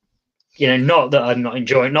 You know, not that I don't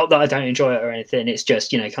enjoy it or anything. It's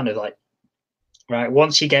just, you know, kind of like, right,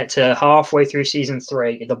 once you get to halfway through season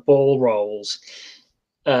 3, the ball rolls.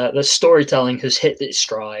 The storytelling has hit its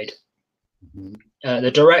stride.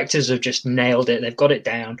 The directors have just nailed it. They've got it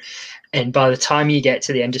down. And by the time you get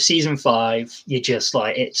to the end of season 5, you're just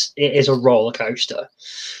like, it is a roller coaster.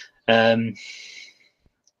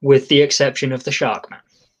 With the exception of the Shark Man.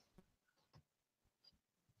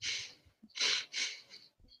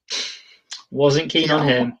 Wasn't keen on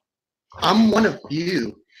him. I'm one of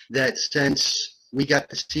few that since we got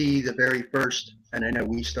to see the very first, and I know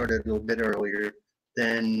we started a little bit earlier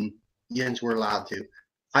than Jens were allowed to,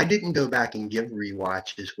 I didn't go back and give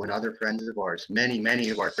rewatches when other friends of ours, many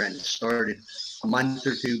of our friends, started a month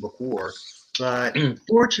or two before. But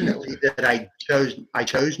fortunately, that I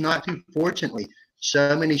chose not to. Fortunately,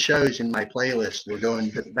 so many shows in my playlist were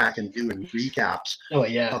going back and doing recaps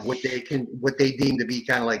of what they deem to be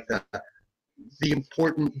kind of like the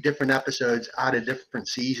important different episodes out of different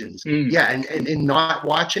seasons. Yeah, and in not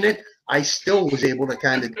watching it, I still was able to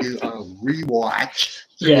kind of do a rewatch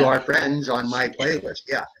through our friends on my playlist.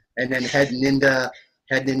 Yeah, and then heading into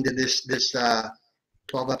this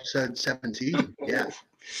 12 episode 7 season. Yeah,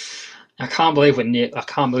 I can't believe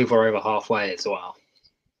we're over halfway as well.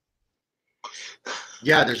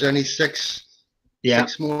 Yeah, there's only six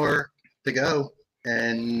more to go,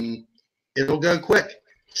 and it'll go quick.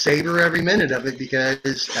 Savor every minute of it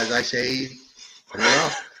because, as I say,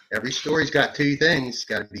 every story's got two things. It's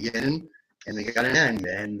got a beginning and they got an end.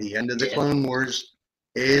 And the end of the Clone Wars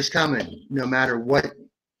is coming, no matter what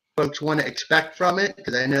folks want to expect from it.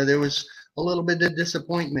 Because I know there was a little bit of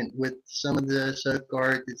disappointment with some of the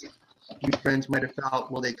Ahsoka. A few friends might have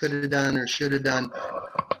felt, well, they could have done or should have done.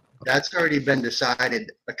 That's already been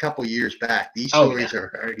decided a couple years back. These stories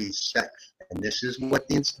are already set, and this is what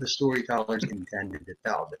the storytellers intended to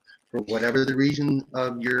tell. For whatever the reason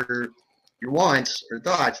of your wants or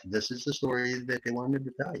thoughts, this is the story that they wanted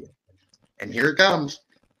to tell you. And here it comes.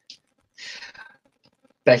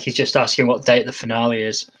 Becky's just asking what date the finale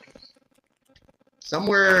is.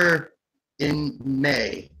 Somewhere in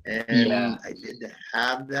May, and I did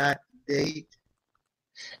have that date.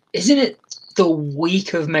 Isn't it the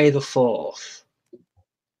week of May the 4th?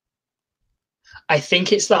 I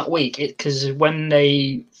think it's that week, because when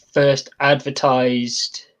they first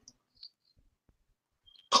advertised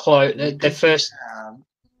the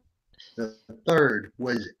third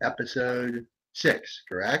was episode 6,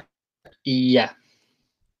 correct? Yeah.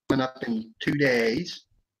 Coming up in 2 days.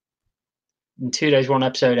 In 2 days, we're on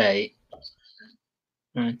episode 8.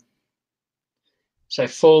 Right. So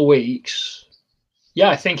 4 weeks. Yeah,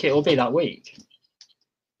 I think it will be that week.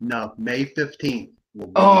 No, May 15th will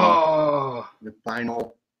be the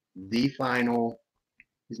final. The final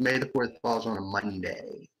is May the 4th falls on a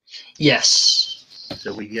Monday. Yes.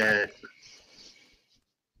 So we get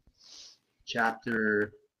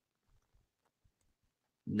chapter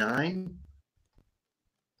 9.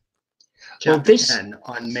 Chapter 10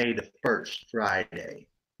 on May the 1st, Friday.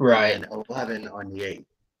 Right. And 11 on the 8th.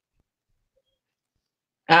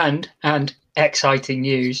 And exciting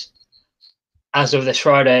news, as of this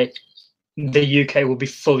Friday, the UK will be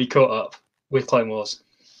fully caught up with Clone Wars.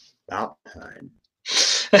 About time.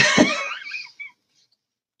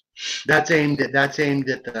 That's aimed at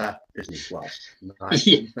Disney Plus.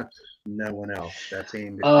 No one else. That's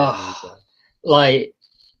aimed at Disney Plus. Like,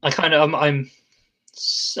 I'm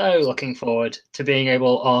so looking forward to being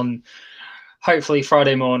able on hopefully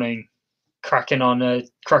Friday morning cracking on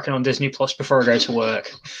Disney Plus before I go to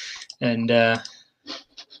work. And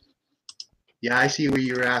yeah, I see where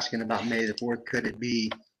you were asking about May the 4th. Could it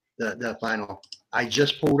be the final? I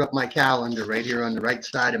just pulled up my calendar right here on the right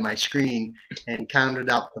side of my screen and counted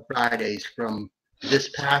out the Fridays from this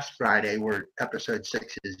past Friday where episode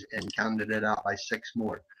 6 is, and counted it out by 6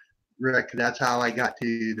 more. Rick, that's how I got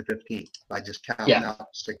to the 15th. I just counted out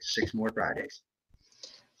six more Fridays.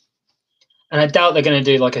 And I doubt they're going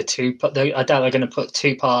to do like a I doubt they're going to put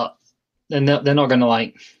 2-part. They're not going to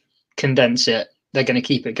like condense it. They're going to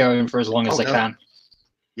keep it going for as long as they can.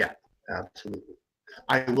 Yeah, absolutely.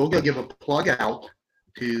 I will go give a plug out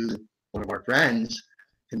to one of our friends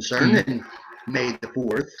concerning May the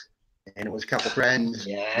 4th, and it was a couple friends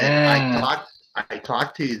that I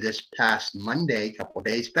talked to this past Monday, a couple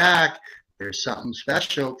days back. There's something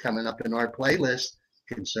special coming up in our playlist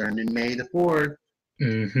concerning May the 4th.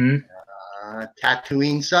 Mm-hmm.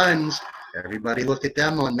 Tatooine Sons. Everybody look at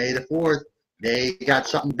them on May the 4th. They got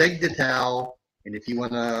something big to tell. And if you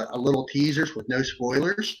want a little teasers with no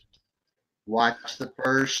spoilers, watch the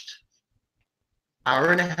first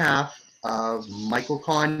hour and a half of Michael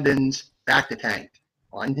Condon's Back to Tank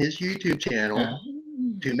on his YouTube channel,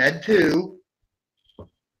 2Med2,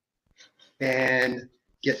 and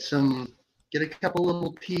get a couple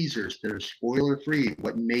little teasers that are spoiler free.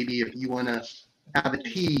 What maybe if you want to have a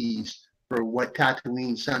tease for what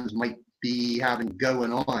Tatooine Sons might be having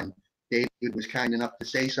going on. David was kind enough to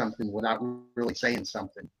say something without really saying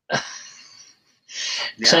something.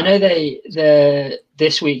 So I know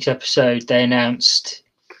this week's episode they announced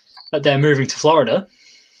that they're moving to Florida.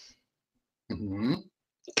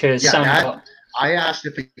 Because I asked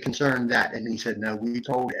if it concerned that, and he said no. We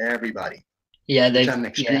told everybody. Yeah, I'm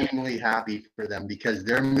extremely happy for them because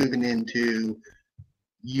they're moving into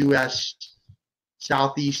U.S.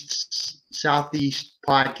 Southeast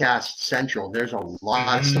Podcast Central. There's a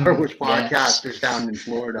lot of Star Wars podcasters down in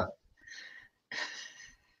Florida.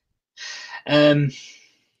 So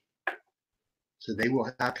they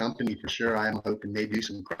will have company for sure. I'm hoping they do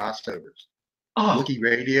some crossovers. Wookiee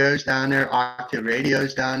Radio's down there. Octave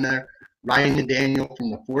Radio's down there. Ryan and Daniel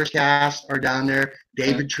from the Forcecast are down there.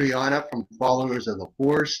 David Triana from Followers of the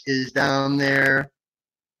Force is down there.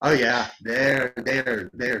 Oh yeah,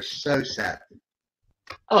 they're so set.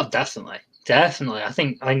 Oh, definitely. I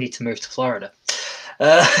think I need to move to Florida.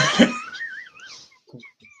 I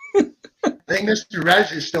think Mr.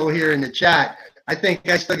 Rez is still here in the chat. I think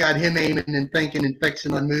I still got him aiming and thinking and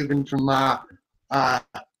fixing on moving from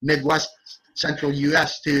Midwest Central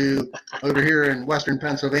U.S. to over here in Western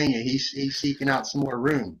Pennsylvania. He's seeking out some more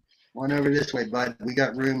room. One over this way, bud. We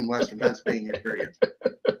got room in Western Pennsylvania for you.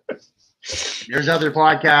 There's other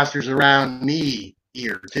podcasters around me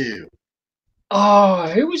here too. Oh,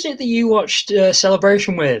 who was it that you watched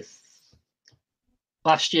Celebration with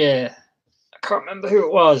last year? I can't remember who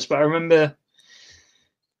it was, but I remember.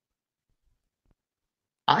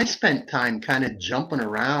 I spent time kind of jumping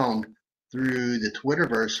around through the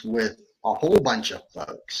Twitterverse with a whole bunch of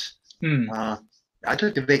folks. I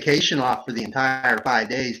took the vacation off for the entire 5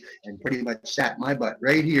 days and pretty much sat my butt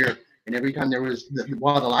right here. And every time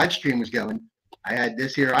while the live stream was going, I had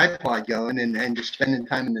this here iPod going and just spending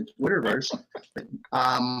time in the Twitterverse.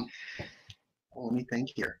 Let me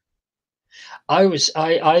think here.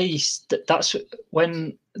 That's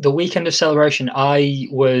when the weekend of Celebration, I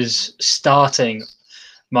was starting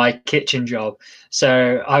my kitchen job.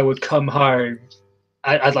 So I would come home,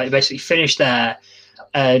 I'd like basically finish there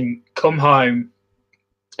and come home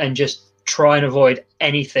and just try and avoid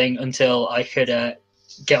anything until I could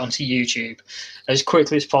get onto YouTube as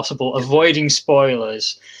quickly as possible, avoiding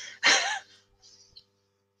spoilers.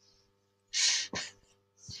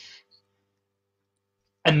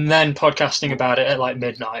 And then podcasting about it at like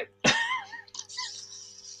midnight.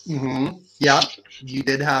 Yeah, you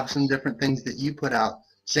did have some different things that you put out.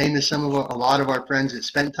 Same as a lot of our friends that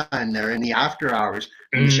spent time there in the after hours.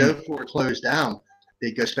 When the show floor closed down,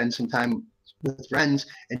 they'd go spend some time with friends,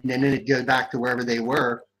 and then they'd go back to wherever they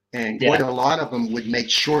were. And quite a lot of them would make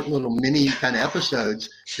short little mini kind of episodes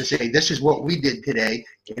to say, this is what we did today,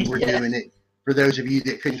 and we're doing it for those of you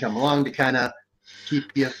that couldn't come along to kind of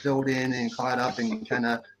keep you filled in and caught up and kind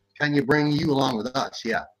of bring you along with us.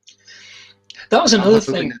 Yeah. That was another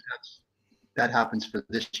thing. That happens for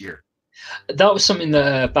this year. That was something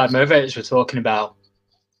that Bad Motivators were talking about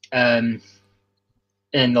in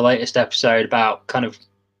the latest episode about kind of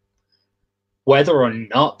whether or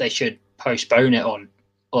not they should postpone it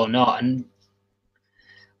or not. And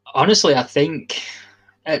honestly, I think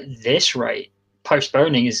at this rate,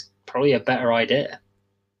 postponing is probably a better idea.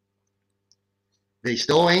 They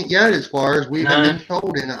still ain't yet, as far as we've been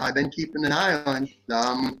told, and I've been keeping an eye on.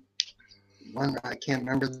 One, I can't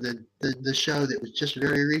remember the show that was just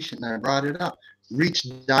very recent, and I brought it up.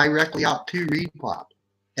 Reached directly out to ReedPop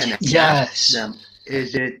and asked them,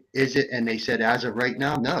 "Is it?" And they said, "As of right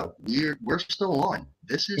now, no. We're still on.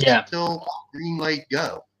 This is still green light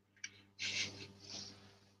go."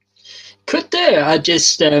 Could do. I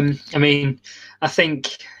just, I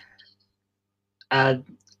think,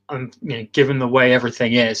 given the way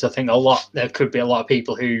everything is, I think there could be a lot of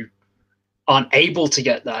people who aren't able to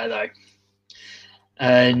get there though.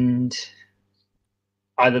 And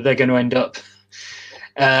either they're going to end up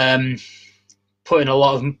putting a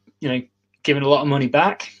lot of, giving a lot of money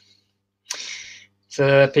back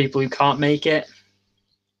for people who can't make it.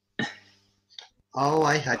 Oh,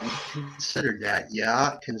 I hadn't considered that.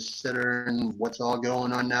 Yeah, considering what's all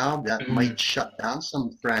going on now, that might shut down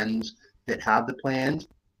some friends that have the plans,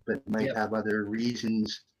 but might have other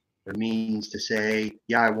reasons or means to say,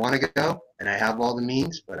 yeah, I want to go and I have all the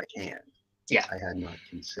means, but I can't. Yeah, I had not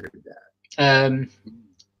considered that.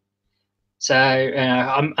 So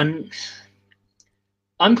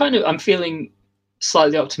I'm feeling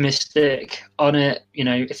slightly optimistic on it.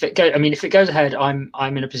 If it goes ahead,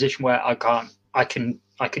 I'm in a position where I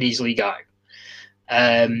could easily go.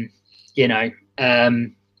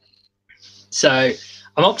 So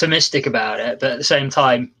I'm optimistic about it, but at the same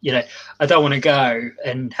time, I don't want to go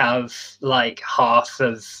and have like half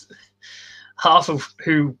of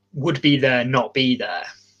who would be there not be there,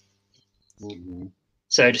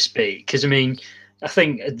 so to speak. Because I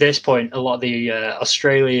think at this point, a lot of the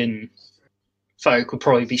Australian folk would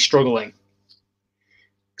probably be struggling.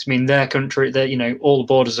 Because their country, all the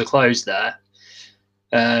borders are closed there.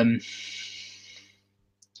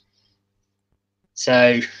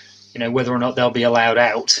 So, whether or not they'll be allowed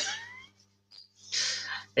out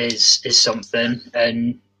is something.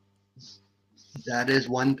 And that is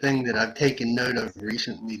one thing that I've taken note of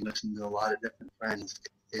recently, listening to a lot of different friends,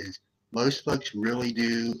 is most folks really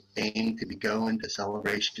do aim to be going to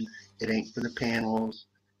Celebration. It ain't for the panels,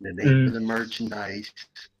 it ain't for the merchandise.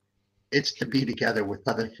 It's to be together with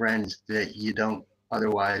other friends that you don't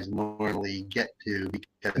otherwise normally get to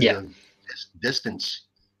because of this distance.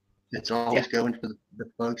 It's always going for the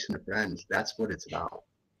folks and the friends. That's what it's about.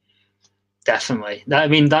 Definitely. I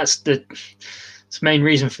mean, that's the main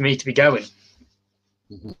reason for me to be going.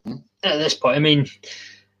 Mm-hmm. At this point, I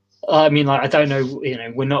mean, like, I don't know, you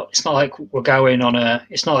know, we're not. It's not like we're going on a.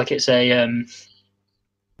 It's not like it's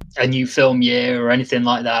a new film year or anything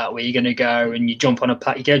like that, where you're going to go and you jump on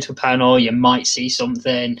you go to a panel, you might see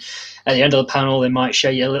something. At the end of the panel, they might show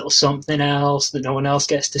you a little something else that no one else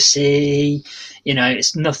gets to see. You know,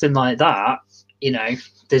 it's nothing like that. You know,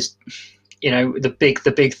 there's, you know, the big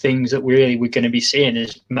things that we're going to be seeing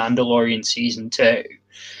is Mandalorian season 2.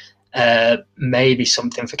 Maybe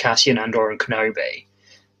something for Cassian Andor and Kenobi.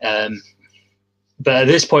 But at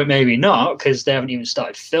this point, maybe not, because they haven't even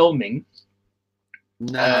started filming.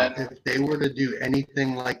 No, if they were to do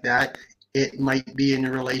anything like that, it might be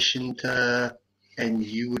in relation to, and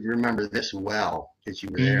you would remember this well because you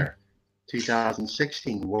were there,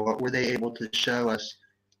 2016. What were they able to show us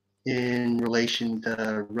in relation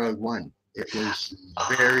to Rogue One? It was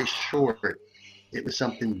very short. It was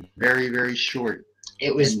something very, very short.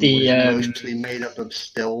 It was mostly made up of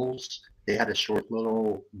stills. They had a short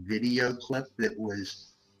little video clip that was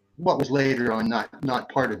what was later on not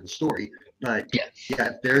part of the story. But yeah,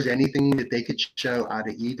 if there's anything that they could show out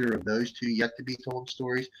of either of those two yet to be told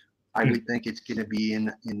stories, I would think it's going to be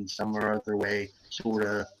in some or other way, sort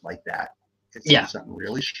of like that. It's something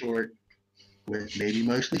really short with maybe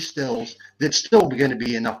mostly stills. That's still going to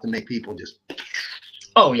be enough to make people just.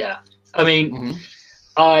 Oh yeah, I mean,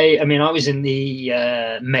 I was in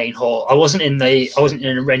the main hall. I wasn't in any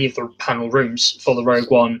of the panel rooms for the Rogue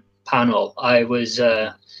One panel. I was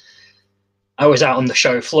out on the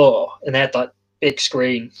show floor, and they had that big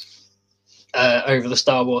screen over the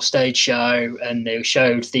Star Wars stage show, and they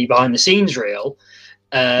showed the behind the scenes reel.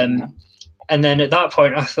 And then at that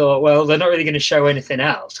point, I thought, well, they're not really going to show anything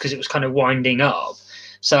else because it was kind of winding up.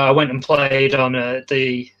 So I went and played on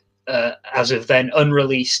the as of then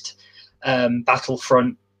unreleased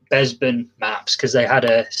Battlefront Bespin maps, because they had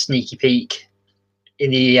a sneaky peek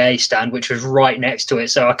in the EA stand, which was right next to it.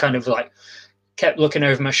 So I kind of like kept looking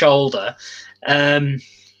over my shoulder.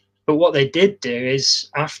 But what they did do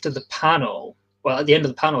is, after the panel, well, at the end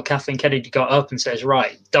of the panel, Kathleen Kennedy got up and says,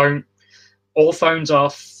 right, don't, all phones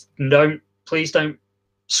off, please don't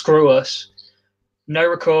screw us, no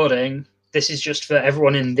recording, this is just for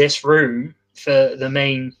everyone in this room, for the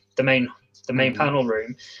main panel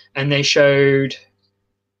room. And they showed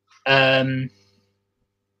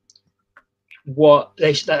what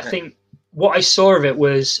I saw of it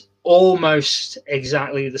was almost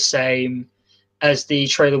exactly the same as the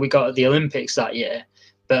trailer we got at the Olympics that year,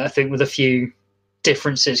 but I think with a few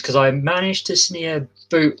differences, because I managed to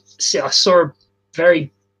I saw a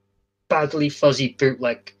very badly fuzzy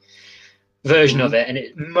bootleg version of it, and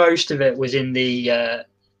most of it was in the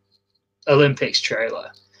Olympics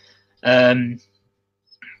trailer.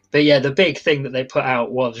 But yeah, the big thing that they put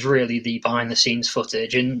out was really the behind the scenes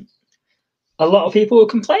footage, and a lot of people were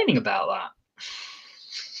complaining about that.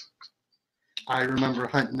 I remember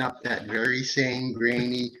hunting up that very same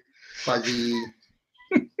grainy, fuzzy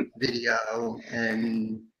video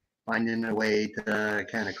and finding a way to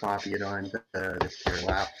kind of copy it onto this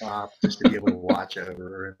laptop just to be able to watch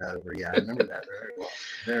over and over. Yeah, I remember that very well.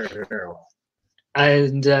 Very, very well.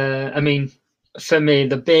 And I mean, for me,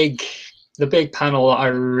 the big panel that I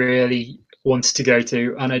really wanted to go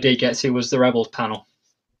to, and I did get to, was the Rebels panel.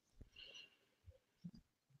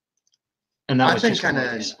 And I've been kind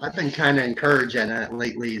of encouraging it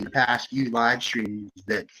lately in the past few live streams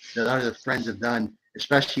that other friends have done,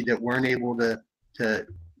 especially that weren't able that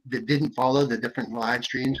didn't follow the different live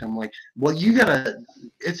streams. I'm like, well,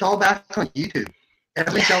 it's all back on YouTube.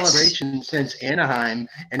 Every celebration since Anaheim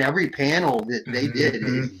and every panel that they did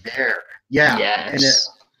is there. Yeah. Yes.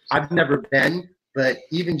 And I've never been, but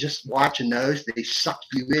even just watching those, they suck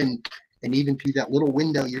you in. And even through that little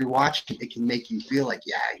window you're watching, it can make you feel like,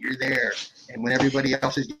 yeah, you're there. And when everybody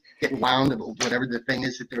else is getting wound about whatever the thing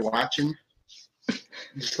is that they're watching,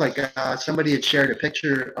 just like somebody had shared a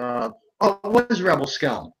picture of, what was Rebel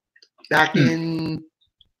Scum? Back in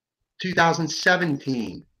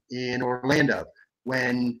 2017 in Orlando,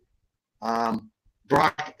 when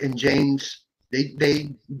Brock and James, they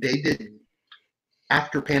did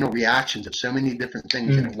after panel reactions of so many different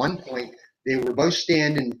things. And at one point, They were both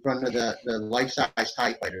standing in front of the life-size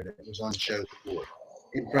TIE fighter that was on the show floor,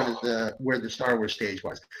 in front of where the Star Wars stage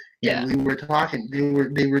was. Yeah. And we were talking.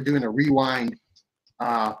 They were doing a rewind.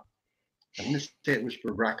 I'm going to say it was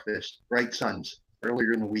for breakfast, Bright Suns,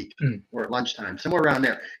 earlier in the week or at lunchtime, somewhere around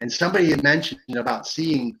there. And somebody had mentioned about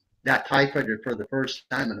seeing that TIE fighter for the first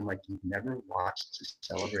time, and I'm like, you've never watched the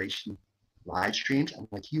Celebration live streams? I'm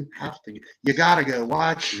like, you gotta go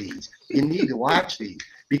watch these. You need to watch these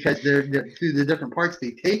because they're through the different parts.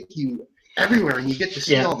 They take you everywhere, and you get to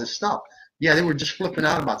see all this stuff. Yeah, they were just flipping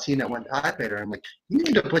out about seeing that one TIE fighter. I'm like, you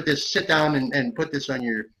need to sit down and put this on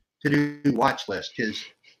your to-do watch list because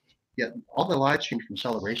all the live streams from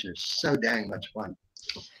Celebration is so dang much fun.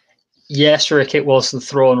 Yes, Rick, it was the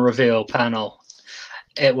Thrawn reveal panel.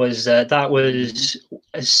 It was that was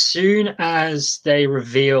as soon as they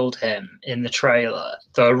revealed him in the trailer,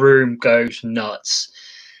 the room goes nuts.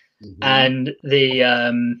 And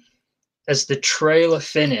as the trailer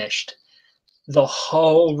finished, the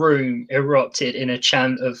whole room erupted in a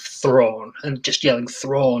chant of Thrawn and just yelling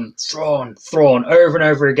Thrawn, Thrawn, Thrawn over and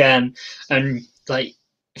over again. And like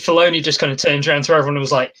Filoni just kind of turned around to everyone and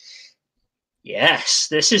was like, "Yes,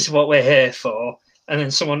 this is what we're here for." And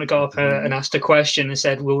then someone got up and asked a question and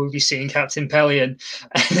said, "Will we be seeing Captain Pellaeon?"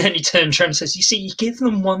 And then he turned around and says, "You see, you give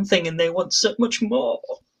them one thing and they want so much more."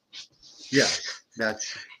 Yeah,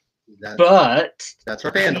 that's our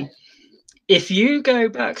fandom. If you go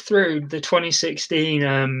back through the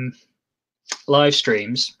 2016 live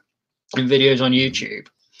streams and videos on YouTube,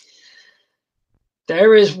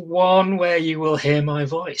 there is one where you will hear my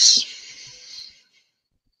voice.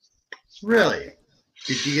 Really?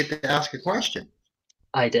 Did you get to ask a question?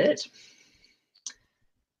 I did.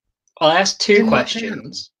 Well, I asked two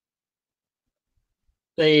questions.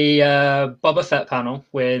 The Boba Fett panel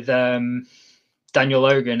with Daniel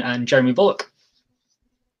Logan and Jeremy Bulloch.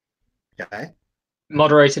 Okay.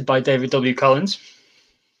 Moderated by David W. Collins.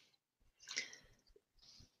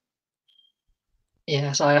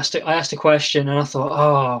 Yes, I asked a question and I thought,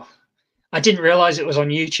 oh, I didn't realize it was on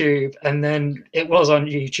YouTube, and then it was on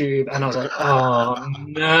YouTube, and I was like, oh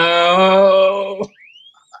no.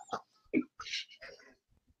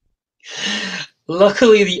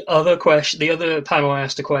 Luckily, the other panel I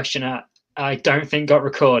asked a question at, I don't think got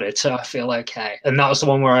recorded, so I feel okay. And that was the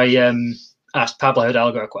one where I asked Pablo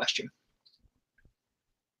Hidalgo a question.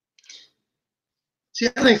 See,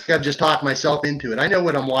 I think I've just talked myself into it. I know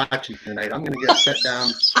what I'm watching tonight. I'm going to go sit down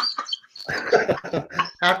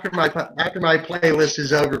after my playlist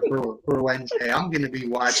is over for Wednesday. I'm going to be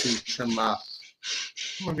watching some. I'm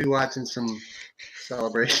going to be watching some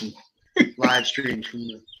Celebration live streams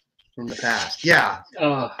from the past. Yeah,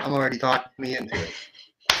 I'm already talking me into it.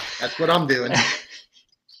 That's what I'm doing.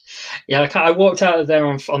 Yeah, I walked out of there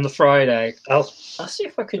on the Friday. I'll see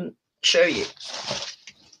if I can show you.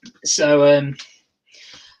 So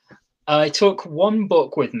I took one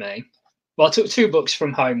book with me. Well, I took two books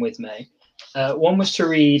from home with me. One was to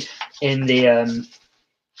read in the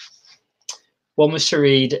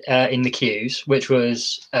queues, which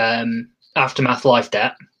was Aftermath Life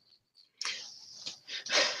Debt.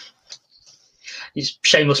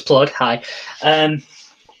 Shameless plug. Hi. And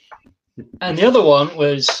the other one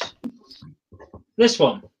was this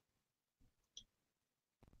one.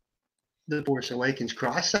 The Force Awakens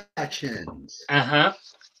cross sections.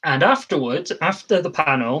 And afterwards, after the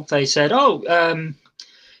panel, they said, go to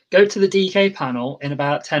the DK panel in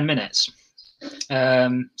about 10 minutes.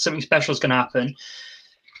 Something special is going to happen.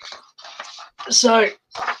 So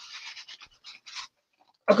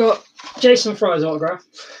I've got Jason Fry's autograph.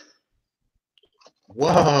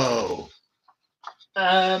 Whoa.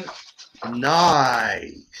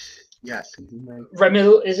 Nice. Yes. Kemp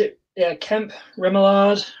Remillard? Kemp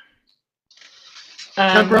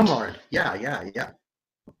Remillard. Yeah.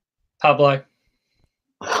 Pablo.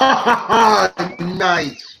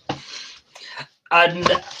 Nice. And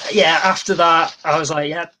after that, I was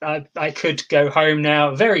like, I could go home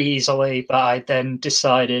now very easily, but I then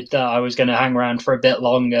decided that I was going to hang around for a bit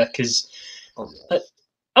longer because,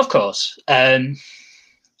 of course.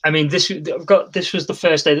 I mean, this was the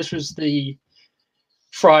first day. This was the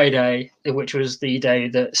Friday, which was the day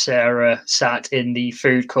that Sarah sat in the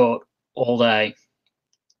food court all day,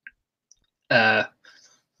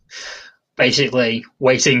 basically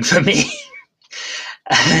waiting for me.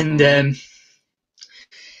 And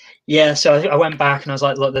so I went back and I was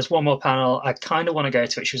like, look, there's one more panel. I kind of want to go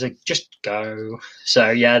to it. She was like, just go. So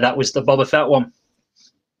yeah, that was the Boba Fett one.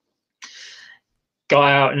 Got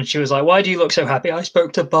out and she was like, why do you look so happy? I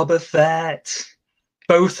spoke to Boba Fett.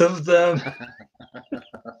 Both of them.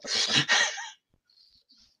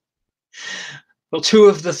 Well, two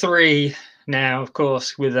of the three now, of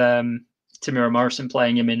course, with Tamira Morrison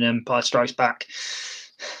playing him in Empire Strikes Back.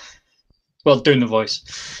 Well, doing the voice.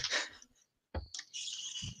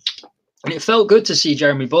 And it felt good to see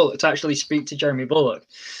Jeremy Bulloch, to actually speak to Jeremy Bulloch,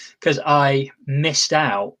 because I missed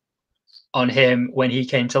out on him when he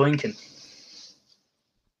came to Lincoln.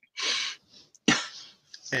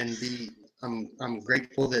 And I'm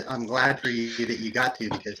grateful that I'm glad for you that you got to,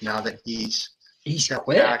 because now that he's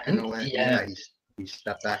quit. Back in a way, yeah, he's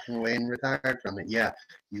stepped back in a way and retired from it. Yeah,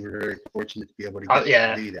 you were very fortunate to be able to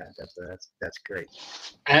do that. That's great.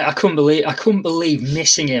 I couldn't believe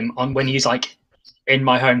missing him on when he's like in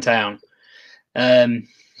my hometown. And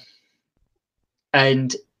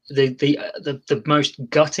the most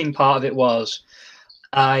gutting part of it was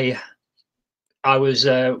I was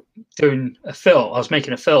doing a film. I was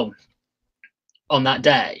making a film on that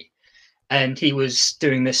day, and he was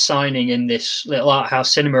doing this signing in this little art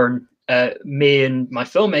house cinema, and me and my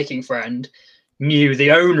filmmaking friend knew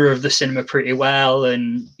the owner of the cinema pretty well,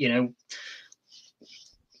 and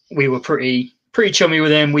we were pretty chummy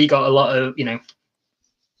with him. We got a lot of,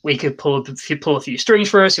 we could pull a few strings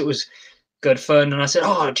for us. It was good fun. And I said,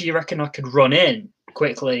 "Oh, do you reckon I could run in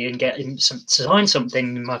quickly and get him to sign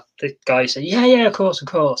something?" And the guy said, "Yeah, of course,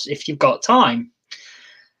 if you've got time."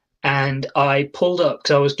 And I pulled up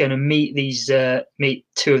because I was going to meet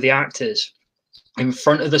two of the actors in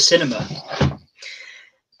front of the cinema.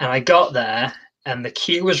 And I got there, and the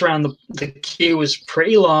queue was the queue was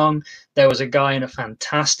pretty long. There was a guy in a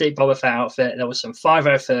fantastic Boba Fett outfit. There was some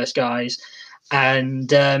 501st guys,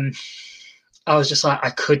 and I was just like,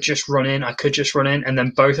 I could just run in. And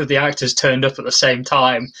then both of the actors turned up at the same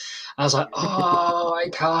time. I was like, oh, I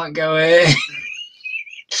can't go in.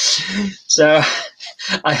 So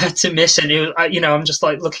I had to miss it. It was, I'm just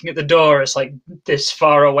like looking at the door. It's like this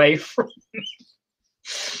far away from me.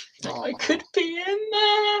 I could be in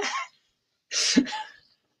there.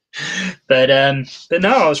 But no,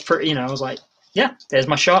 I was pretty, I was like, yeah, there's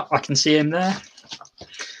my shot. I can see him there.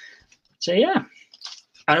 So yeah.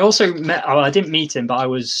 I also I didn't meet him, but I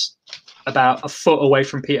was about a foot away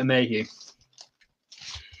from Peter Mayhew.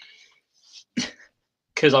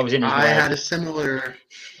 Because I was in his way.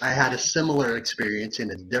 I had a similar experience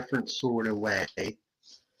in a different sort of way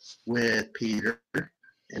with Peter,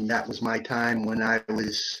 and that was my time when I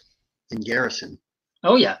was in Garrison.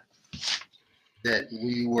 Oh yeah. That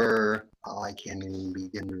we were, I can't even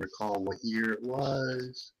begin to recall what year it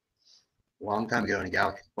was. A long time ago in a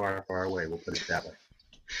galaxy far, far away, we'll put it that way.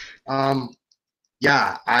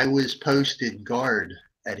 Yeah, I was posted guard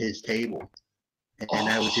at his table. And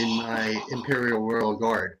I was in my Imperial Royal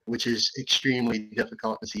Guard, which is extremely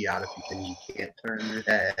difficult to see out of because you can't turn your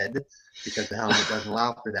head because the helmet doesn't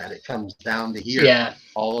allow for that. It comes down to here. Yeah.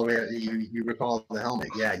 All the way. You recall the helmet.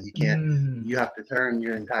 Yeah, you can't. You have to turn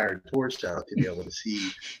your entire torso to be able to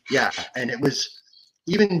see. Yeah, and it was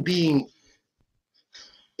even being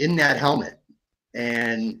in that helmet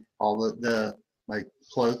and all the like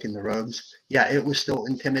cloak and the robes. Yeah, it was still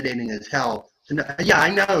intimidating as hell. Yeah,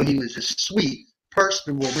 I know he was a sweet,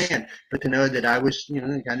 personable man, but to know that I was,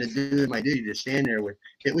 kind of doing my duty to stand there with,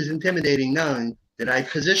 it was intimidating knowing that I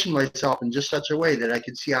positioned myself in just such a way that I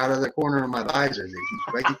could see out of the corner of my visor that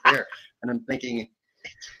he's right there. And I'm thinking,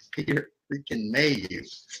 Peter freaking Mayhew.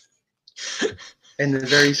 And the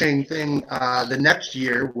very same thing the next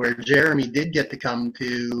year where Jeremy did get to come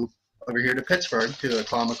over here to Pittsburgh to a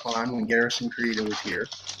Comic-Con when Garrison Creator was here.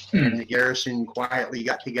 And the Garrison quietly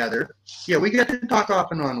got together. Yeah, we got to talk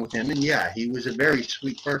off and on with him. And yeah, he was a very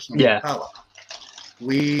sweet person. Yeah. Fellow.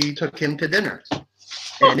 We took him to dinner.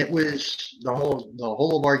 And it was the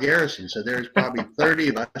whole of our Garrison. So there's probably 30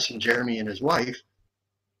 of us and Jeremy and his wife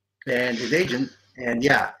and his agent. And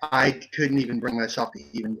yeah, I couldn't even bring myself to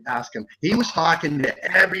even ask him. He was talking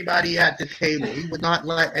to everybody at the table. He would not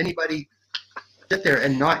let anybody sit there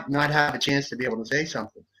and not have a chance to be able to say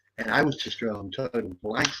something. And I was just drawing total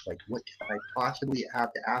blanks, like what could I possibly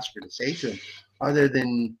have to ask her to say to him other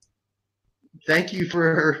than thank you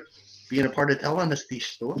for being a part of telling us these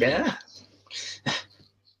stories. Yeah.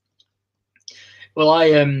 Well,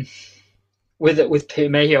 I with Peter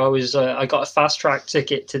Mayhew, I got a fast track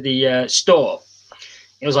ticket to the store.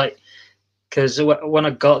 It was like, because when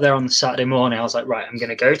I got there on the Saturday morning, I was like, right, I'm going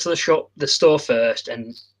to go to the store first,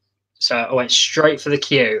 and so I went straight for the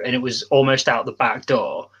queue, and it was almost out the back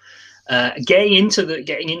door. Getting into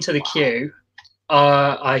the queue,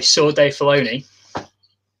 I saw Dave Filoni,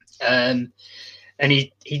 and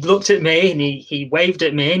he looked at me and he waved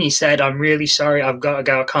at me and he said, "I'm really sorry, I've got to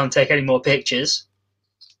go. I can't take any more pictures."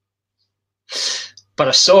 But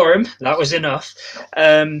I saw him. That was enough.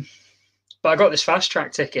 But I got this fast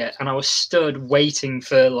track ticket, and I was stood waiting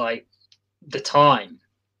for like the time,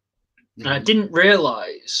 and I didn't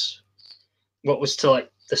realize what was to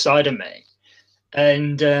like the side of me.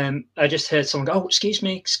 And I just heard someone go, "Oh, excuse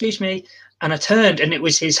me," and I turned, and it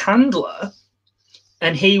was his handler,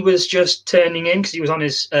 and he was just turning in because he was on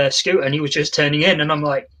his scooter, and he was just turning in, and I'm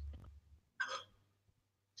like,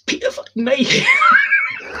 Peter fucking Mayhew.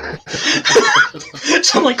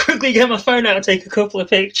 So I'm like, quickly get my phone out and take a couple of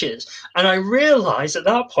pictures, and I realized at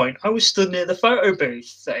that point I was stood near the photo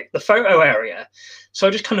booth, the photo area. So I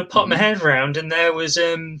just kind of popped my head around, and there was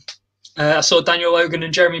I saw Daniel Logan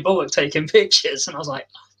and Jeremy Bulloch taking pictures, and I was like,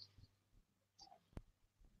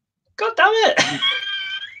 God damn it.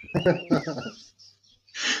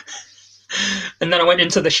 And then I went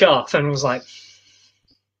into the shop and was like,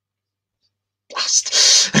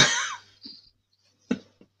 blast.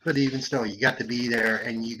 But even still, you got to be there,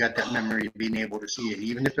 and you got that memory of being able to see it,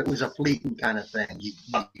 even if it was a fleeting kind of thing. You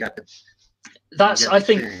got to. That's, I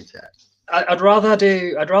think, that. I'd rather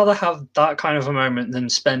have that kind of a moment than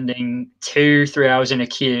spending 2-3 hours in a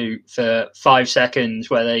queue for 5 seconds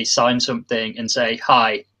where they sign something and say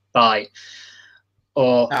hi, bye,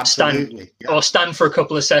 or stand for a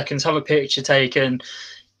couple of seconds, have a picture taken.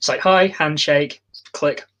 It's like hi, handshake,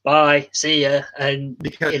 click, bye, see ya, and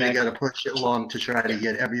because they got to push it along to try to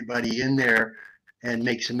get everybody in there and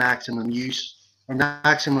make some maximum use or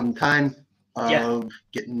maximum time of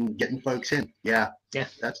getting folks in. Yeah,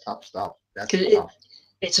 that's tough stuff. That's tough.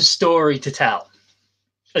 It's a story to tell,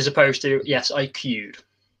 as opposed to yes, I queued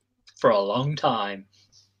for a long time.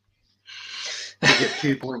 To get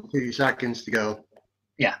 2.2 seconds to go.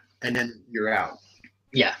 Yeah, and then you're out.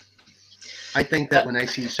 Yeah. I think that when I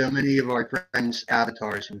see so many of our friends'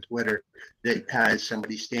 avatars on Twitter that has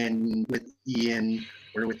somebody standing with Ian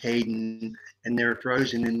or with Hayden, and they're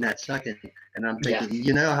frozen in that second, and I'm thinking,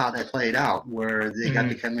 you know how that played out, where they got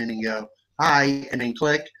to come in and go, hi, and then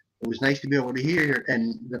click. It was nice to be able to hear,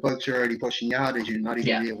 and the folks are already pushing out as you're not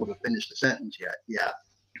even able to finish the sentence yet. Yeah.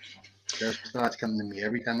 Those thoughts come to me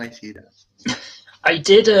every time I see that. I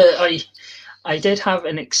did have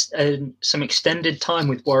some extended time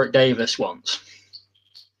with Warwick Davis once.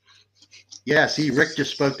 Yeah, see, Rick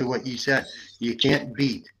just spoke to what you said. You can't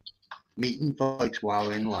beat meeting folks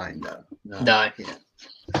while in line, though. No. You can't.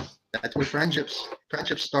 That's where friendship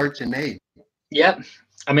starts and made. Yep.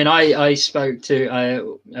 I mean, I spoke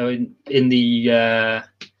to in the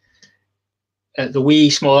at the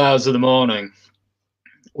wee small hours of the morning,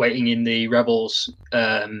 waiting in the Rebels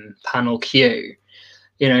panel queue.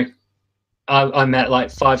 You know, I met like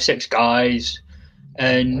 5-6 guys,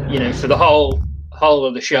 and you know, for the whole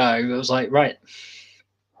of the show, it was like, right,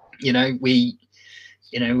 you know, we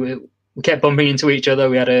kept bumping into each other.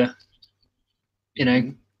 We had a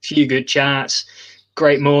few good chats.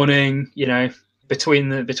 Great morning, you know, between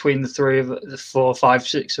the three of the 4, 5,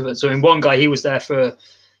 6 of us. So, in one guy, he was there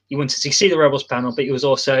he wanted to see the Rebels panel, but he was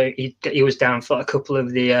also he was down for a couple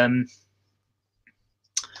of the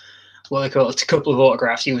what they call it, a couple of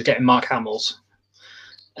autographs. He was getting Mark Hamill's,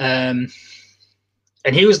 and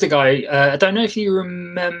he was the guy. I don't know if you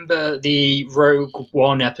remember the Rogue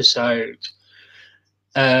One episode.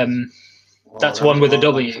 That's one with a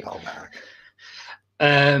W.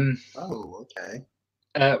 Okay.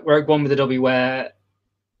 Rogue One with a W, where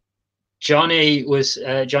Johnny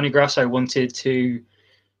Grasso wanted to,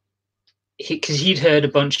 because he'd heard a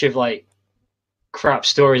bunch of like crap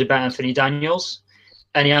stories about Anthony Daniels,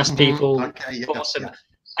 and he asked people,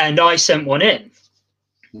 and I sent one in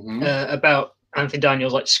about Anthony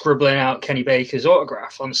Daniels like scribbling out Kenny Baker's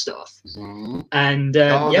autograph on stuff, and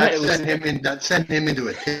that sent him into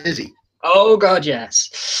a tizzy. Oh God,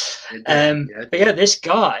 yes. But yeah, this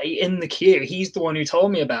guy in the queue, he's the one who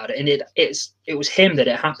told me about it, and it was him that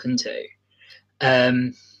it happened to.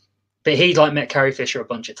 But he'd like met Carrie Fisher a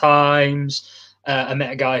bunch of times. I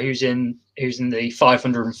met a guy who's in the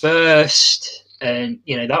 501st, and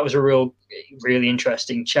you know, that was a really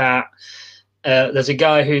interesting chat. There's a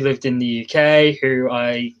guy who lived in the UK who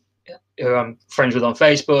I'm friends with on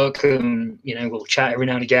Facebook, and you know, we'll chat every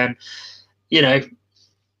now and again. You know,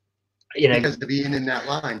 because of being in that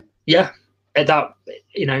line. Yeah, at that,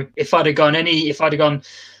 you know, if I'd have gone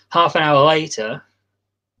half an hour later,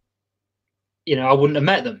 you know, I wouldn't have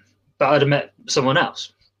met them, but I'd have met someone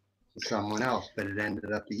else. But it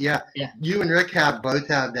ended up. Yeah. You and Rick both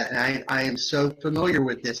have that, and I am so familiar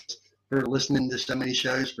with this for listening to so many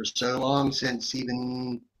shows for so long, since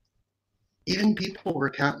even people were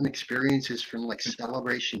counting experiences from like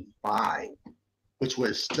Celebration 5. Which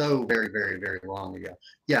was so very, very, very long ago.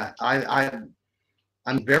 Yeah, I'm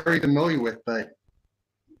very familiar with, but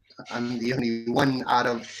I'm the only one out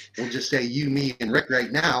of, we'll just say you, me, and Rick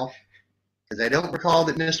right now, because I don't recall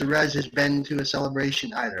that Mr. Rez has been to a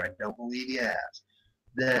celebration either. I don't believe he has.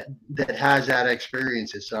 That has that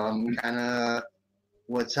experience. So I'm kind of,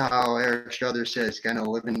 what's how Eric Struthers says, kind of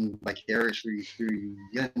living vicariously through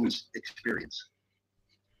Yun's experience.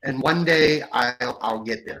 And one day I'll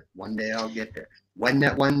get there. One day I'll get there. When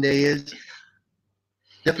that one day is,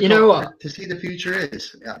 difficult to see the future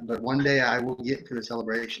is. Yeah, but one day I will get to a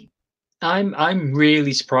celebration. I'm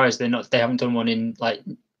really surprised they haven't done one in like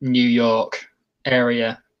New York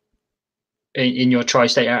area in your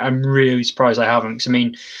tri-state area. I'm really surprised they haven't, because I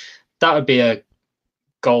mean that would be a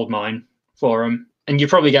gold mine for them, and you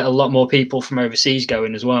probably get a lot more people from overseas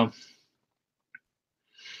going as well.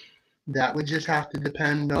 That would just have to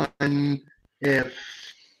depend on if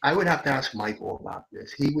I would have to ask Michael about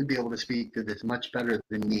this. He would be able to speak to this much better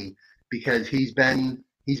than me, because he's been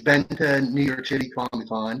to New York City Comic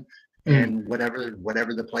Con and whatever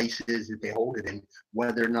the place is that they hold it in,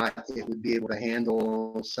 whether or not it would be able to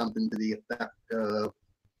handle something to the effect of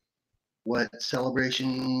what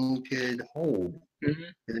Celebration could hold. I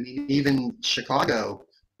mean, even Chicago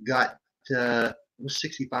got to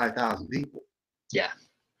 65,000 people. Yeah.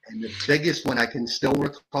 And the biggest one I can still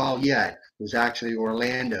recall yet was actually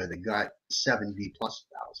Orlando, that got 70 plus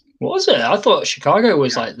thousand. Was it? I thought Chicago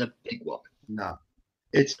was like the big one. No,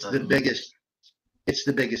 it's the biggest. It's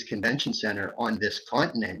the biggest convention center on this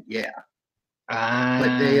continent. Yeah.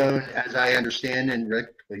 But they own, as I understand, and Rick,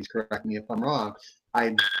 please correct me if I'm wrong.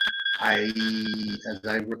 As I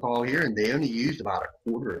recall here, and they only used about a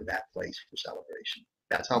quarter of that place for Celebration.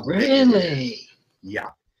 That's how big it is. Yeah,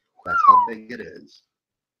 that's how big it is.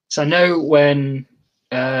 So I know when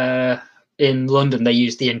in London they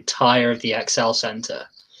used the entire of the XL Centre.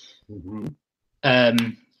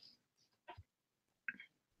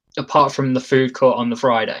 Apart from the food court on the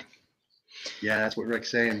Friday. Yeah, that's what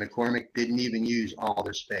Rick's saying. McCormick didn't even use all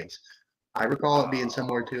their space. I recall it being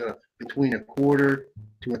somewhere to between a quarter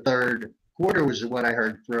to a third. Quarter was what I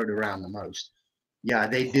heard thrown around the most. Yeah,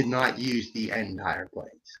 they did not use the entire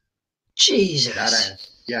place. Jesus.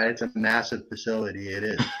 Yeah, it's a massive facility. It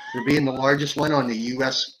is. For being the largest one on the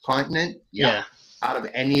U.S. continent. Yeah. Out of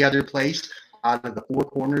any other place, out of the four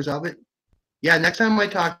corners of it. Yeah, next time I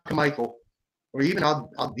talk to Michael, or even I'll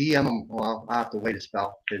DM him. Well, I'll have to wait a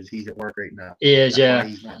spell because he's at work right now. He is, yeah.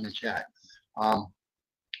 He's not in the chat. I'll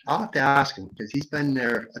have to ask him, because he's been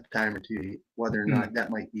there a time or two, whether or not that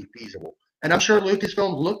might be feasible. And I'm sure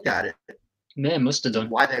Lucasfilm looked at it. Man, must have done.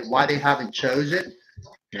 Why they haven't chose it.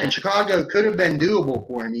 And Chicago could have been doable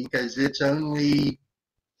for me, because it's only,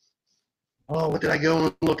 what did I go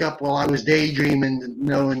and look up while I was daydreaming,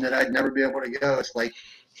 knowing that I'd never be able to go? It's like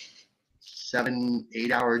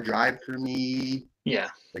 7-8 hour drive for me. Yeah.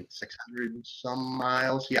 Like 600 some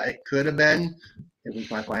miles. Yeah, it could have been. It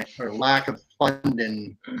was my lack of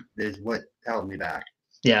funding is what held me back.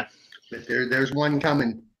 Yeah. But there's one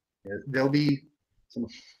coming. There'll be some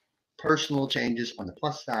personal changes on the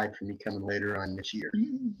plus side for me coming later on this year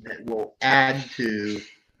that will add to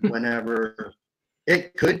whenever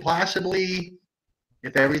it could possibly,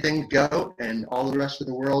 if everything go and all the rest of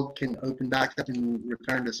the world can open back up and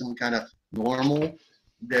return to some kind of normal,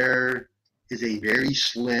 there is a very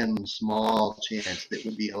slim, small chance that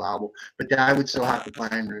would be allowable. But that I would still have to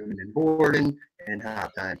find room and boarding and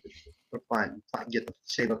have time to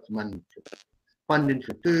save up some money for funding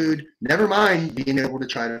for food. Never mind being able to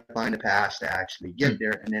try to find a pass to actually get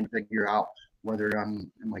there, and then figure out whether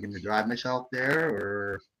am I going to drive myself there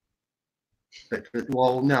or. But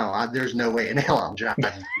no, there's no way in hell I'm driving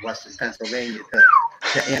from Western Pennsylvania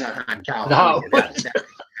to Anaheim, California.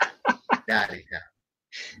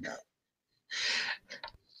 No.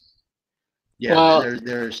 Yeah, well,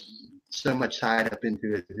 there's so much tied up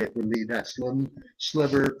into it that would leave that slim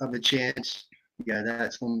sliver of a chance. Yeah,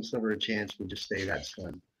 that slim sliver of chance would just stay that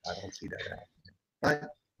slim. I don't see that happening. But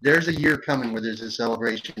there's a year coming where there's a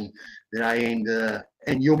celebration that I aim to,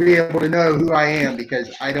 and you'll be able to know who I am,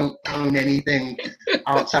 because I don't own anything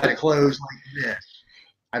outside of clothes like this.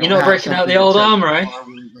 You're not breaking out the old armory.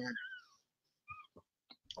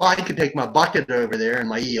 Well, I could take my bucket over there and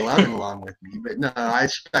my E11 along with me, but no, I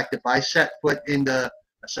expect if I set foot into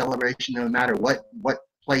a celebration, no matter what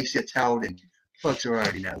place it's held in, folks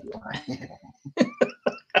already know who I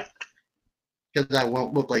am. Because I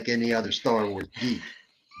won't look like any other Star Wars geek.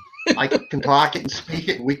 I can talk it and speak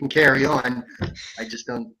it, and we can carry on. I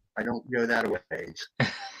don't go that ways.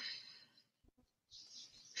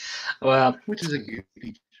 Well, which is a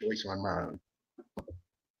goofy choice on my own.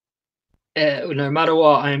 No matter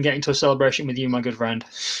what, I am getting to a celebration with you, my good friend.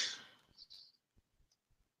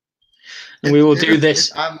 And we will do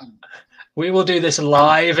this. We will do this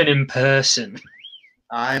live and in person.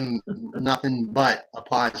 I'm nothing but a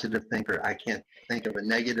positive thinker. I can't think of a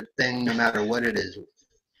negative thing, no matter what it is,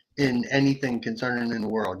 in anything concerning in the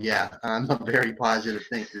world. Yeah, I'm a very positive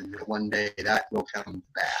thinker. One day that will come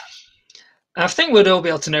fast. I think we'd all be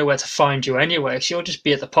able to know where to find you anyway, because you'll just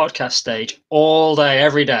be at the podcast stage all day,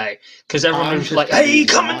 every day, because everyone will be like, hey,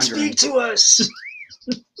 come and speak to us.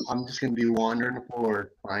 I'm just going to be wandering the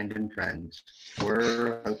floor, finding friends.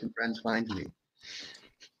 We're hoping friends find me.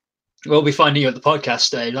 We'll be finding you at the podcast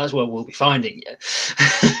stage. That's where we'll be finding you.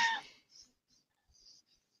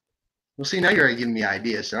 Well, see, now you're already giving me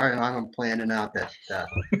ideas. So I'm planning out that stuff.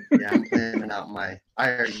 Yeah, I'm planning out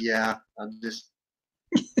I'll just,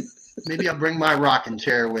 maybe I'll bring my rocking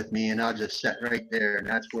chair with me and I'll just sit right there and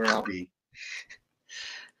that's where I'll be.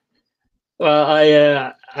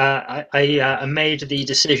 Well, I made the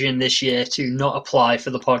decision this year to not apply for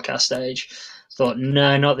the podcast stage. Thought,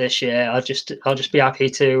 no, not this year. I'll just be happy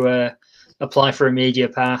to apply for a media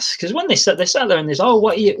pass, because when they sat there and there's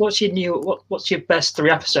what's your best 3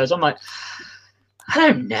 episodes? I'm like, I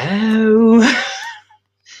don't know.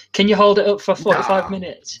 Can you hold it up for 45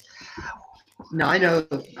 minutes? No, I know.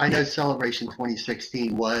 Celebration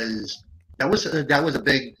 2016 was a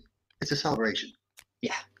big. It's a celebration.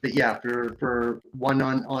 Yeah. But yeah, for one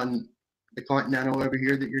on the Continental over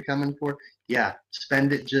here that you're coming for, yeah,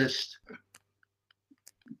 spend it just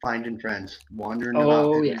finding friends, wandering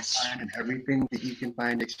about, finding everything that you can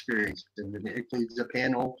find experience. And if it includes a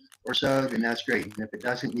panel or so, then that's great. And if it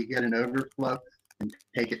doesn't, you get an overflow and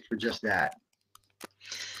take it for just that.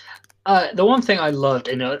 The one thing I loved,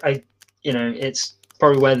 it's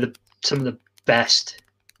probably where some of the best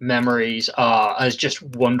memories are, is just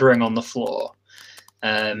wandering on the floor,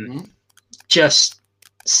 just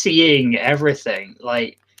seeing everything,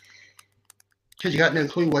 like. Because you got no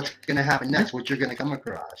clue what's going to happen next, what you're going to come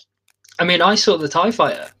across. I mean, I saw the TIE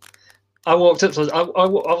Fighter. I walked up to it. I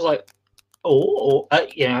was like,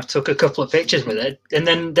 I took a couple of pictures with it. And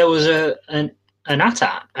then there was an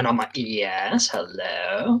AT-AT. And I'm like, yes,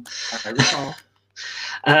 hello. I recall.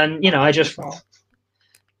 And, I just...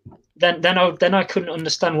 Then I couldn't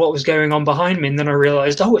understand what was going on behind me. And then I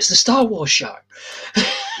realized, it's the Star Wars show.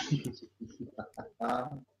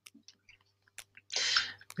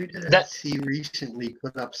 Who did I see recently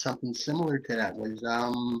put up something similar to that? Was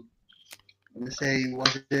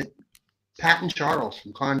was it Pat and Charles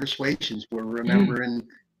from Conversations were remembering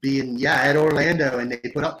being at Orlando, and they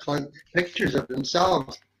put up pictures of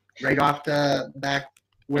themselves right off the back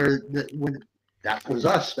when that was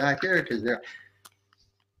us back there, because there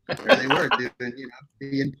they were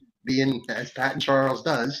doing being as Pat and Charles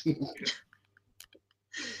does.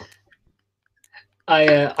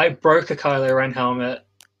 I broke a Kylo Ren helmet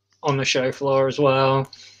on the show floor as well.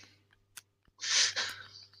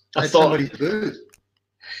 I thought somebody's booth.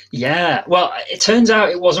 Yeah, well, it turns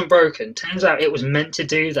out it wasn't broken. Turns out it was meant to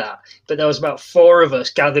do that, but there was about 4 of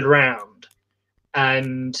us gathered round,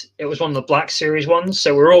 and it was one of the Black Series ones,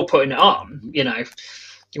 so we're all putting it on. You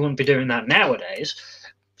wouldn't be doing that nowadays,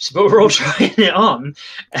 but we're all trying it on.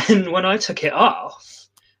 And when I took it off,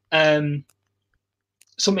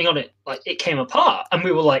 something on it, like, it came apart, and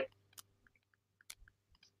we were like,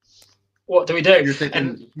 what do we do?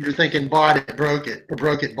 You're thinking, bought it, broke it, or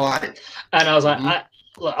broke it, bought it. And I was like,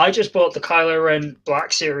 I just bought the Kylo Ren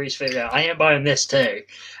Black Series figure. I ain't buying this too.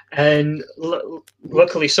 And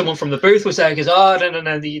luckily, someone from the booth was there. Goes, no,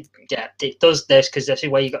 it does this because this is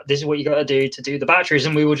what you got to do the batteries.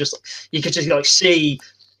 And we were just, you could just like see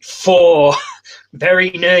 4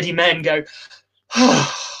 very nerdy men go.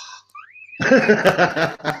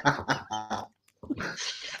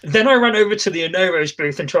 Then I ran over to the Anovos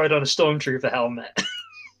booth and tried on a Stormtrooper helmet.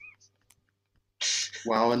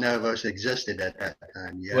 Well, Anovos existed at that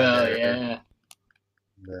time. Yeah. Well, yeah.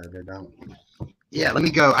 They don't. Yeah, let me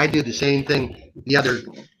go. I did the same thing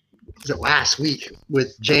last week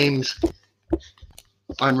with James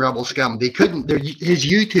on Rebel Scum. They couldn't. His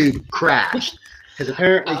YouTube crashed because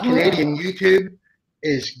apparently Canadian YouTube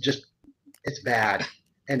is just, it's bad.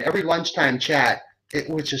 And every lunchtime chat, it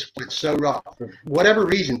was just so rough. For whatever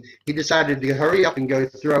reason, he decided to hurry up and go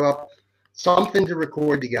throw up something to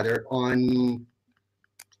record together on,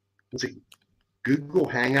 was it Google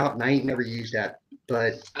Hangout? And I ain't never used that.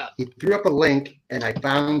 But he threw up a link, and I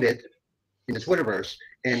found it in the Twitterverse.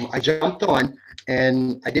 And I jumped on,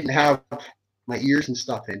 and I didn't have my ears and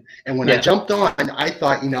stuff in. And when I jumped on, I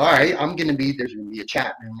thought, all right, there's going to be a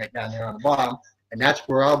chat room right down there on the bottom, and that's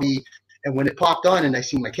where I'll be. And when it popped on, and I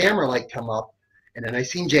seen my camera light come up, and then I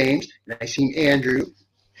seen James, and I seen Andrew,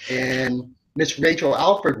 and Miss Rachel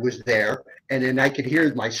Alfred was there, and then I could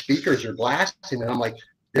hear my speakers are blasting, and I'm like,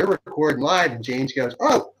 they're recording live, and James goes,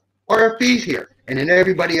 oh, RFB's here. And then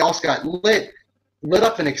everybody else got lit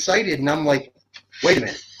up and excited. And I'm like, wait a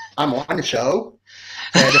minute, I'm on the show.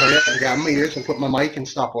 So I had to hurry up and grab my ears and put my mic and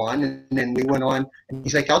stuff on. And then we went on. And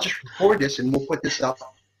he's like, I'll just record this and we'll put this up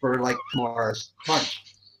for like tomorrow's lunch.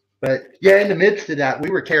 But yeah, in the midst of that, we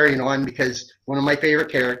were carrying on because one of my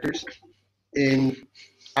favorite characters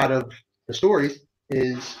out of the stories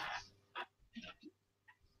is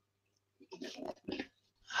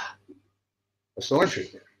a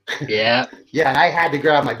stormtrooper. Yeah. Yeah, and I had to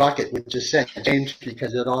grab my bucket, which is St. James,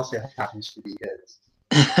 because it also happens to be his.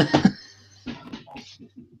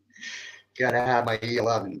 Gotta have my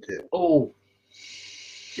E11 too. Oh.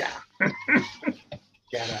 Yeah.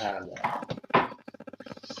 Gotta have that.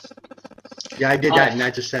 Yeah, I did that, and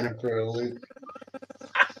I just sent him for a loop.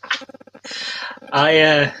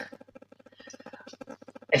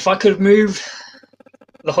 If I could move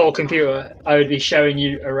the whole computer, I would be showing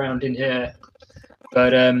you around in here.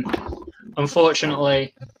 But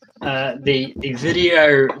unfortunately, the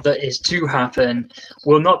video that is to happen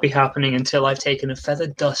will not be happening until I've taken a feather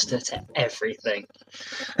duster to everything.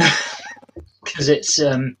 Because it's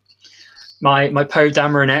my Poe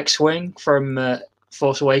Dameron X-Wing from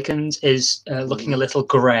Force Awakens is looking a little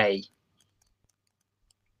grey.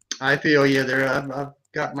 I feel you there. I've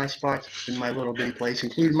got my spots in my little bitty place,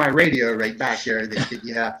 including my radio right back there that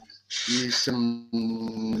you have to use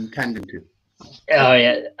some tendon to. Oh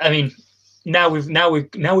yeah, I mean, now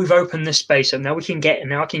we've opened this space up. Now I can get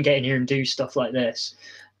in here and do stuff like this.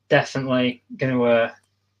 Definitely going to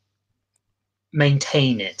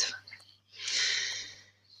maintain it.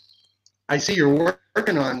 I see you're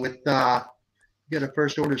working on with you got a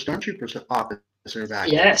First Order Stormtrooper officer back.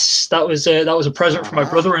 Yes, that was a present from my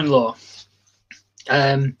brother-in-law.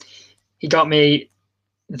 He got me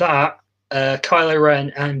that Kylo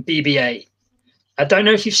Ren and BB-8. I don't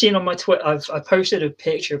know if you've seen on my Twitter. I posted a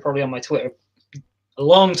picture probably on my Twitter a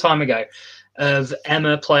long time ago of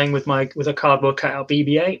Emma playing with a cardboard cutout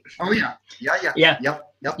BB-8. Oh yeah.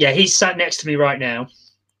 Yeah. He's sat next to me right now.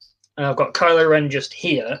 And I've got Kylo Ren just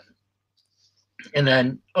here, and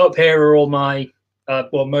then up here are all my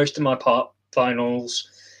most of my pop vinyls,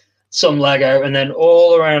 some Lego, and then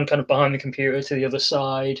all around kind of behind the computer to the other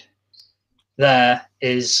side there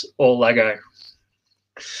is all Lego.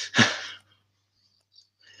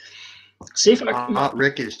 See if I can...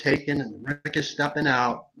 Rick is taken and Rick is stepping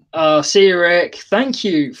out. See you, Rick. Thank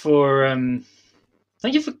you for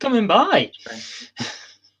coming by.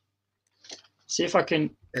 See if I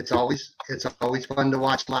can... It's always fun to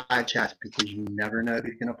watch live chats because you never know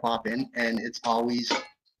who's gonna pop in, and he's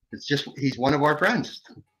one of our friends.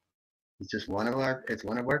 It's one of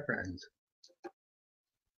our friends.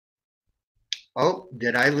 Oh,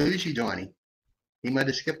 did I lose you, Johnny? He might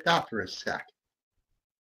have skipped out for a sec.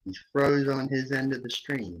 He's froze on his end of the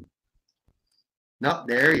stream. Nope,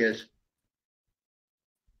 there he is.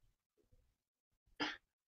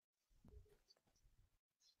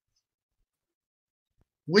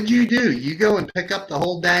 What'd you do? You go and pick up the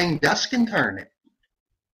whole dang desk and turn it.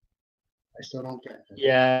 I still don't get it.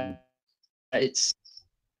 Yeah, it's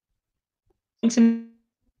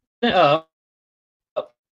up.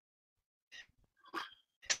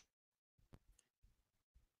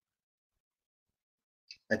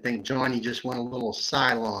 I think Johnny just went a little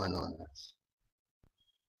Cylon on us.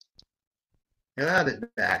 He'll have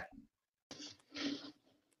it back.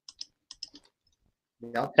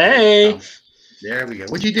 Yep. Hey. There we go.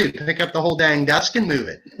 What'd you do? Pick up the whole dang desk and move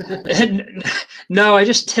it? No, I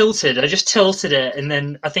just tilted it, and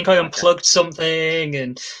then I think I unplugged something,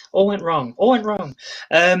 and all went wrong.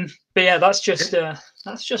 But yeah, that's just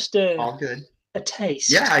all good. A taste.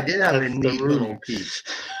 Yeah, I did have a neat little piece.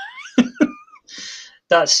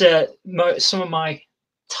 That's some of my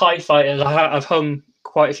TIE fighters. I've hung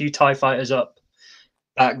quite a few TIE fighters up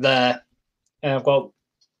back there. And I've got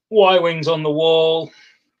Y-wings on the wall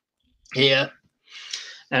here,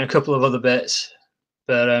 and a couple of other bits.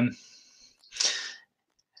 But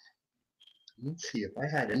let's see if I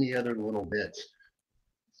had any other little bits.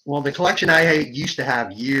 Well, the collection I used to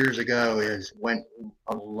have years ago went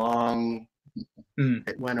along.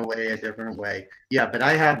 It went away a different way. Yeah, but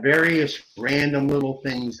I have various random little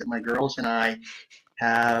things that my girls and I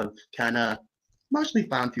have kind of mostly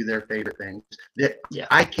found through their favorite things that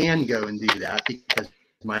I can go and do that because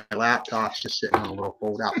my laptop's just sitting on a little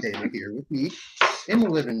fold-out table here with me in the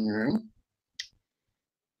living room.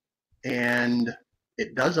 And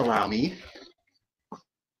it does allow me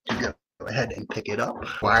to go ahead and pick it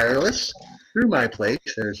up wireless through my place.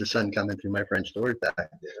 There's the sun coming through my French doors back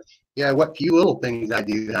there. Yeah, what few little things I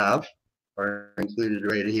do have are included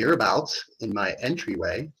right hereabouts in my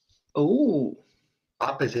entryway. Oh.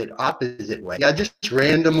 opposite way. Yeah, just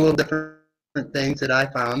random little different things that I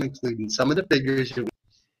found, including some of the figures,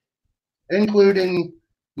 including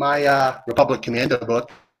my Republic Commando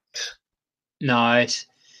book. Nice.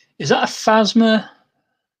 Is that a Phasma?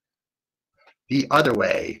 The other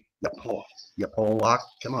way. You pull lock.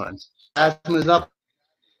 Come on. Phasma's up.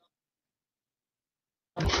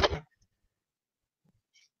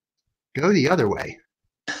 Go the other way.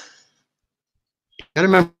 Gotta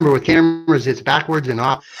remember with cameras, it's backwards and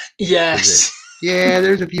off. Yes. Yeah,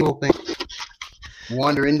 there's a few little things.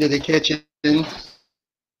 Wander into the kitchen.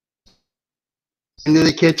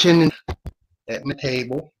 At my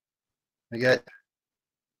table. I got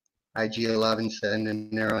IG-11 sitting in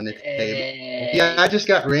there on the table. Yeah, I just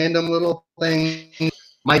got random little things.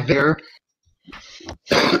 My bear.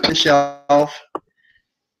 The shelf.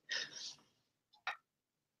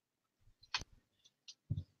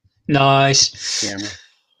 Nice. Camera.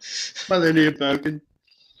 Mother New Falcon.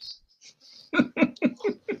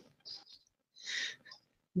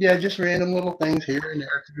 Yeah, just random little things here and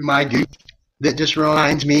there through my goop that just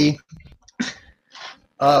reminds me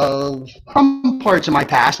of some parts of my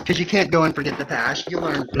past, because you can't go and forget the past. You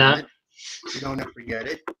learn from it. You don't ever forget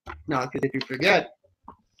it. No, because if you forget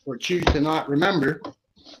or choose to not remember,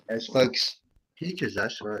 as folks teaches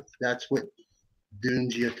us, that's what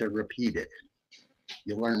dooms you to repeat it.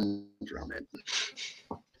 You learn from it.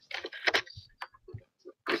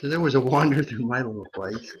 So there was a wander through my little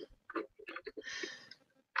place.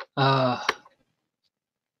 I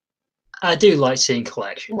do like seeing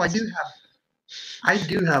collections. Oh, I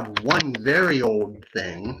do have one very old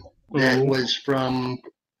thing that was from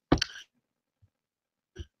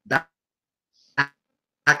back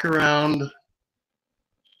around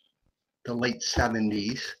the late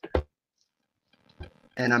 70s.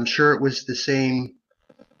 And I'm sure it was the same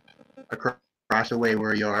across the way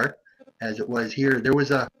where you are as it was here. There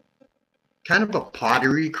was a kind of a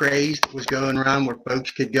pottery craze that was going around where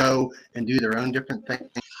folks could go and do their own different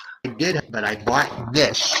things. I did, but I bought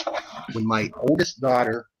this when my oldest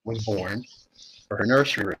daughter was born for her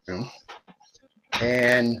nursery room.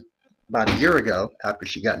 And about a year ago, after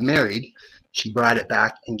she got married, she brought it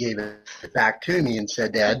back and gave it back to me and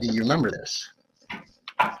said, "Dad, do you remember this?"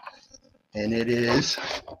 And it is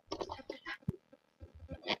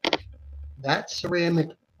that ceramic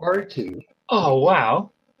R2. Oh,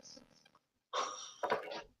 wow.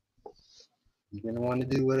 You're going to want to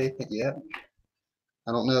do what I think. Yep.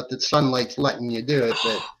 I don't know if the sunlight's letting you do it,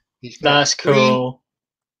 but he's got that's cool.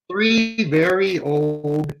 Three very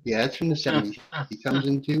old, yeah, it's from the 70s. He comes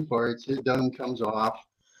in two parts. His dome comes off.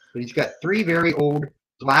 But he's got three very old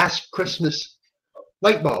glass Christmas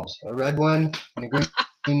light bulbs. A red one, and a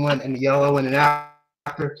green one, and a yellow one. And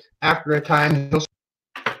after a time,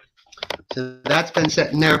 so that's been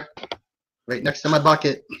sitting there right next to my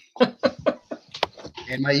bucket.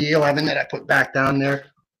 And my E11 that I put back down there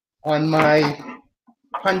on my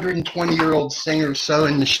 120-year-old Singer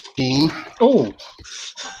sewing machine. Oh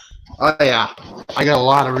yeah, I got a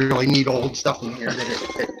lot of really neat old stuff in here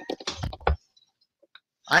that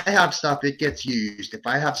I have stuff that gets used. If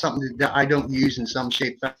I have something that I don't use in some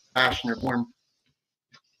shape, fashion, or form,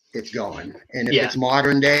 it's gone. And if it's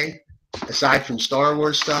modern day, aside from Star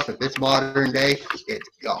Wars stuff, if it's modern day, it's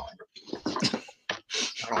gone.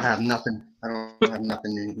 I don't have nothing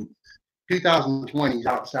in 2020 is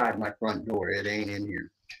outside my front door. It ain't in here.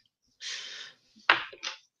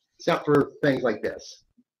 Except for things like this.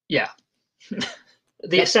 Yeah.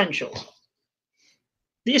 The essentials.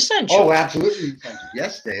 The essentials. Oh, absolutely.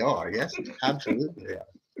 Yes, they are. Yes, absolutely they are.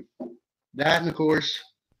 That, and of course,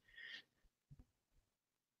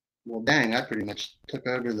 well, dang, I pretty much took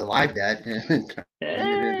over the live chat and turned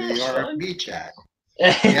it into the RFB chat.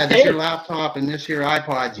 Yeah, this here laptop and this here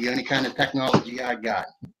iPod's the only kind of technology I got.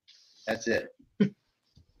 That's it.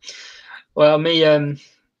 Well, my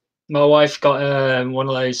wife got one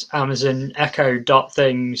of those Amazon Echo Dot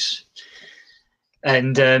things,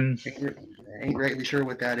 and I ain't really sure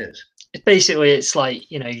what that is. Basically, it's like,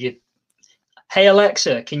 you know, hey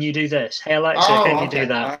Alexa, can you do this? Hey Alexa, can you do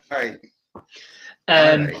that? All right.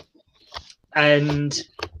 And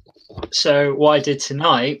so what I did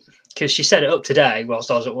tonight, because she set it up today whilst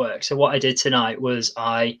I was at work. So what I did tonight was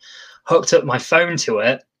I hooked up my phone to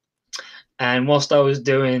it. And whilst I was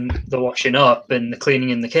doing the washing up and the cleaning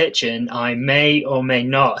in the kitchen, I may or may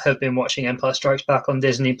not have been watching Empire Strikes Back on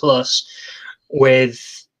Disney Plus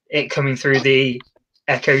with it coming through the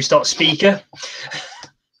Echo Dot speaker.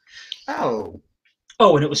 Oh,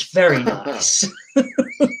 and it was very nice.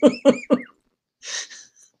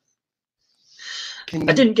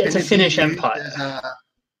 I didn't get to finish Empire.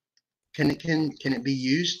 Can it be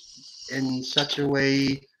used in such a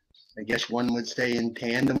way, I guess one would say in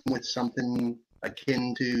tandem with something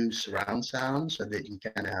akin to surround sound so that you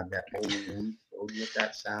kind of have that whole room filled with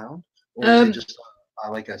that sound? Or is it just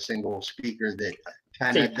like a single speaker that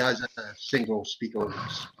kind of does a single speaker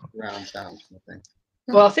surround sound kind of thing?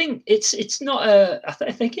 Well, I think it's not a.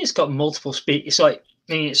 I think it's got multiple speakers. It's like,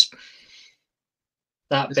 I mean, it's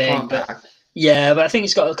that big, compact. But yeah, but I think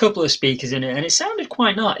it's got a couple of speakers in it, and it sounded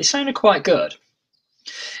quite nice. It sounded quite good.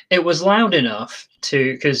 It was loud enough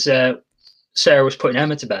because Sarah was putting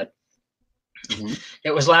Emma to bed. Mm-hmm.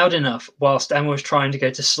 It was loud enough whilst Emma was trying to go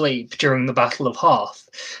to sleep during the Battle of Hoth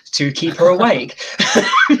to keep her awake.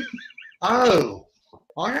 Oh,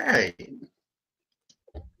 all right.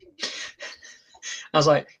 I was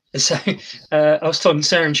like, so I was talking to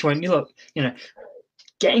Sarah and she went, look,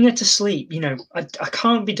 getting her to sleep, I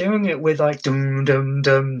can't be doing it with like dum dum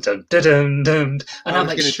dum dum dum dum. And I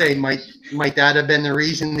was going to say, might that have been the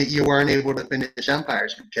reason that you weren't able to finish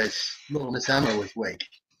Empires, because little Miss Emma was awake?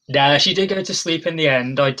 Nah, she did go to sleep in the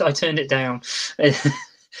end. I turned it down,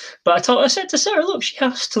 but I said to Sarah, look, she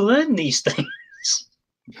has to learn these things.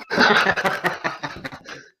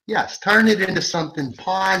 Yes, turn it into something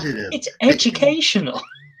positive. It's educational.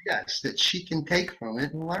 Yes, that she can take from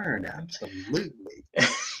it and learn. Absolutely.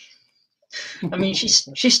 I mean,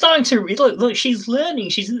 she's starting to read. Look, she's learning.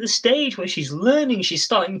 She's at the stage where she's learning. She's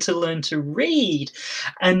starting to learn to read.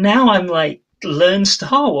 And now I'm like, learn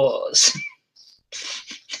Star Wars.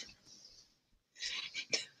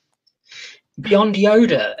 Beyond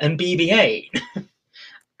Yoda and BB-8.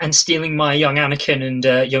 And stealing my young Anakin and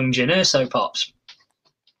young Jyn Erso pops.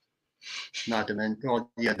 Not to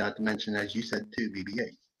mention, as you said, too,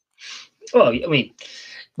 BB-8. Well, I mean,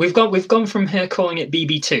 we've gone from her calling it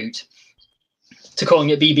BB-2 to calling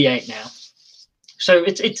it BB-8 now, so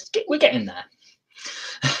we're getting there.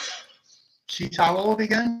 She's how old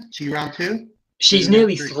again? She around 2? She's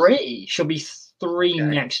nearly 3. She'll be 3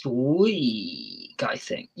 next week, I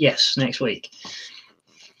think. Yes, next week.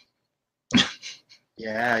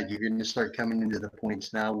 Yeah, you're going to start coming into the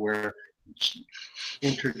points now where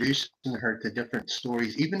introducing her to different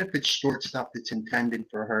stories, even if it's short stuff that's intended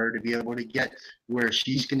for her to be able to get, where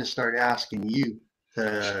she's going to start asking you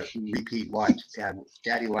to repeat, watch,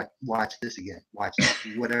 Daddy, watch this again, watch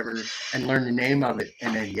whatever, and learn the name of it,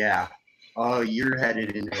 and then you're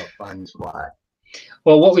headed into a fun spot.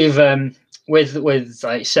 Well, what we've with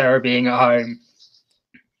like Sarah being at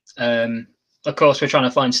home, of course, we're trying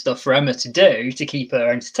to find stuff for Emma to do to keep her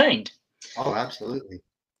entertained. Oh, absolutely.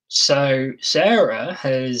 So Sarah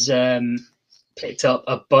has picked up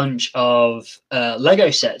a bunch of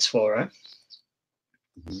Lego sets for her.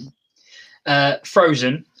 Mm-hmm.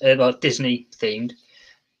 Frozen, Disney themed,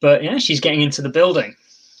 but yeah, she's getting into the building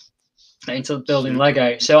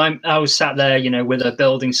Lego. So I was sat there, with her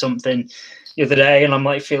building something the other day, and I'm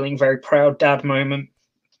like feeling very proud dad moment.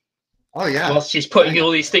 Oh yeah. Whilst she's putting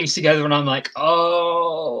all these things together, and I'm like,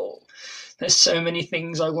 oh, there's so many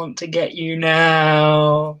things I want to get you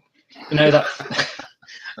now. That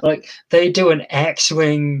like they do an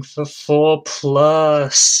X-Wing for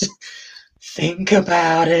 4+. Think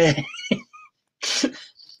about it.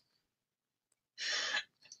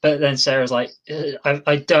 But then Sarah's like,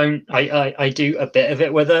 I do a bit of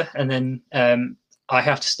it with her, and then I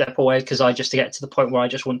have to step away because I just get to the point where I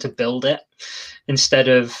just want to build it instead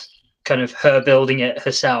of kind of her building it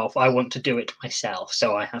herself. I want to do it myself,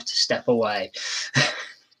 so I have to step away.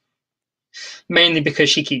 Mainly because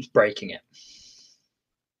she keeps breaking it.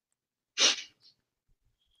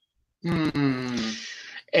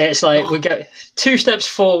 It's like we go 2 steps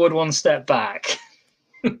forward, 1 step back.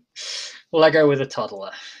 Lego with a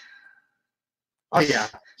toddler. Oh yeah,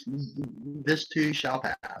 this too shall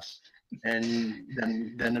pass, and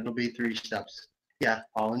then it'll be 3 steps. Yeah,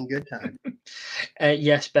 all in good time.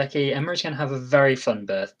 Yes, Becky. Emma's going to have a very fun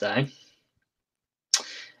birthday.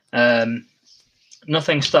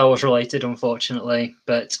 Nothing Star Wars related, unfortunately,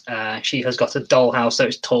 but she has got a dollhouse that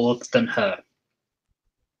is taller than her.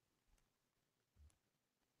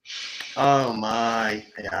 Oh my!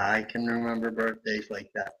 Yeah, I can remember birthdays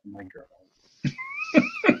like that for my girl.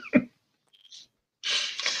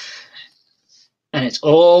 And it's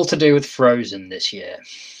all to do with Frozen this year.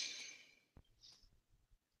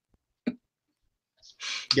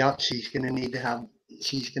 Yep, she's gonna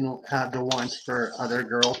have the wants for other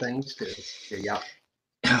girl things too. Yep.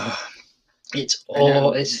 It's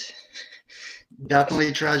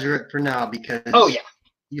definitely treasure it for now, because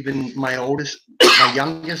even my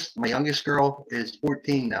youngest girl is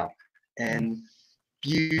 14 now, and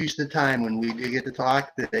use the time when we do get to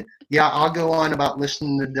talk that I'll go on about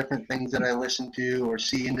listening to different things that I listen to or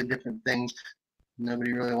seeing the different things,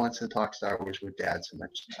 nobody really wants to talk Star Wars with Dad so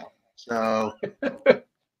much now. So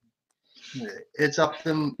it's up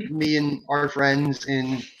to me and our friends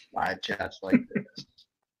in live chats like this.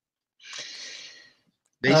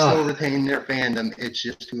 They still retain their fandom. It's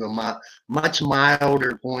just to a much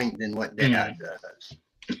milder point than what Dad does.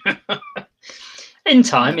 In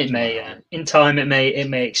time, it may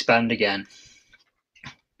expand again.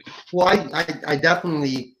 Well, I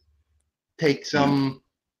definitely take some.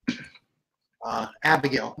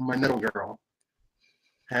 Abigail, my middle girl,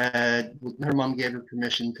 her mom gave her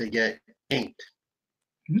permission to get inked,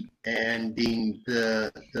 and being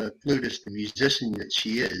the flutist, the musician that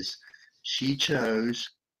she is, she chose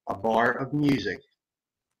a bar of music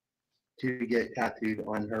to get tattooed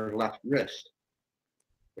on her left wrist,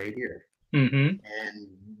 right here. Mm-hmm. And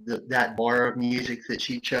that bar of music that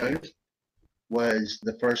she chose was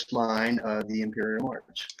the first line of the Imperial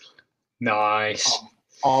March. Nice.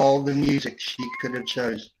 All the music she could have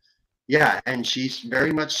chose. Yeah, and she's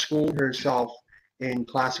very much schooled herself in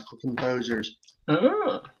classical composers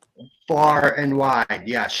far and wide.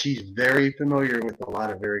 Yeah, she's very familiar with a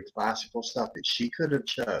lot of very classical stuff that she could have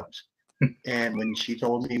chose. And when she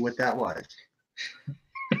told me what that was,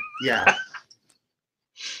 yeah.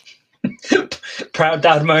 Proud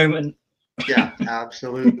dad moment. Yeah,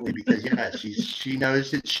 absolutely. Because she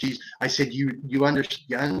knows that I said, you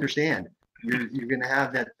understand. You're gonna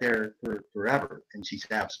have that there for forever. And she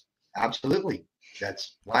said, absolutely.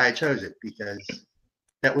 That's why I chose it, because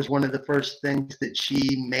that was one of the first things that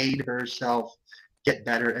she made herself get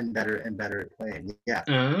better and better and better at playing. Yeah.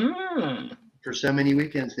 For so many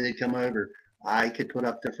weekends they'd come over, I could put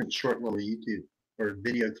up different short little YouTube or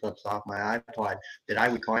video clips off my iPod that I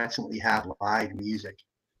would constantly have live music.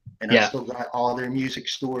 And I still got all their music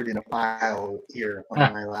stored in a file here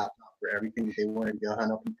on my laptop for everything that they wanted to go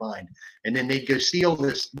hunt up and find. And then they'd go steal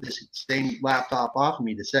this same laptop off of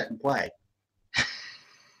me to set and play.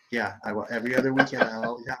 Yeah, every other weekend I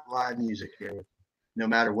always have live music here, no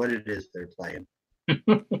matter what it is they're playing.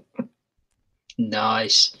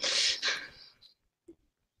 Nice.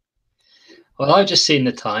 Well, I've just seen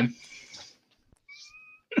the time.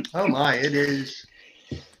 Oh my, it is.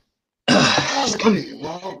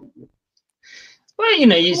 Well, you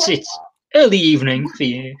know, it's early evening for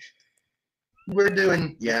you. We're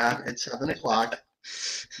doing, it's 7 o'clock,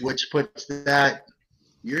 which puts that,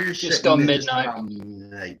 you're just gone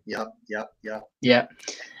midnight. Yep. Yeah. You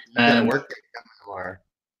got a work day coming tomorrow.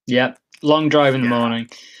 Yep. Long drive in the morning.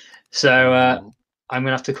 So we're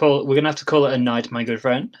gonna have to call it a night, my good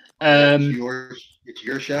friend. It's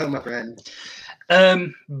your show, my friend.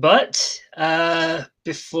 But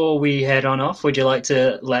before we head on off, would you like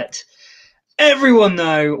to let everyone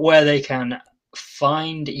know where they can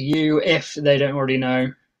find you if they don't already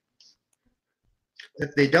know?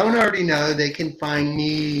 If they don't already know, they can find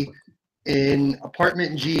me in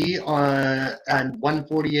Apartment G on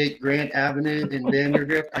 148 Grant Avenue in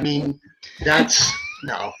Vandergrift. I mean,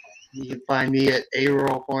 you can find me at A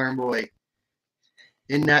Rural Farm Boy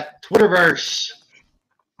in that Twitterverse.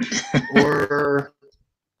 Or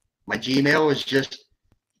my Gmail is just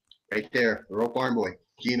right there, Rural Farm Boy,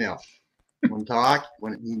 Gmail. Want to talk?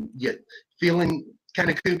 When you get feeling kind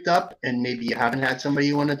of cooped up and maybe you haven't had somebody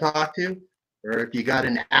you want to talk to, or if you got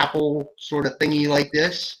an Apple sort of thingy like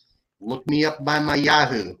this, look me up by my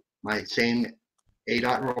Yahoo, my same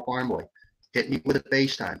Rural Farm Boy. Hit me with a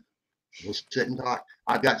FaceTime. We'll sit and talk.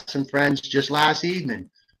 I've got some friends just last evening.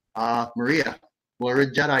 Maria, Laura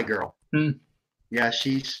Jedi Girl. Yeah,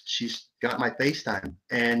 she's got my FaceTime.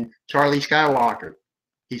 And Charlie Skywalker,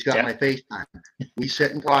 he's got my FaceTime. We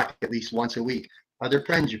sit and talk at least once a week. Other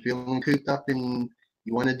friends, you're feeling cooped up and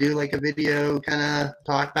you want to do like a video kind of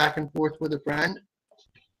talk back and forth with a friend?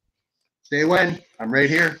 Say when. I'm right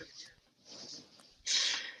here.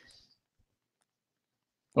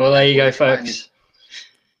 Well, there you go, folks.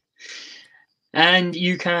 And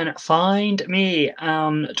you can find me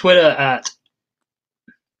on Twitter at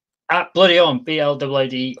Bloodyorme,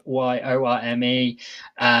 BLWDYORME,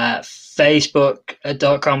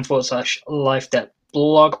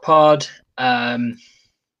 Facebook.com/LifeDebtBlogPod,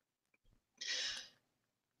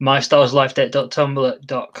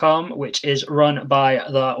 MyStarsLifeDebt.tumblr.com, which is run by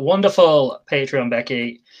the wonderful Patreon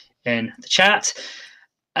Becky in the chat,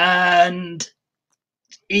 and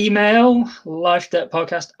email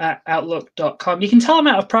lifedebtpodcast@outlook.com. You can tell I'm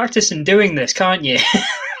out of practice in doing this, can't you?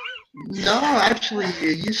 No, actually,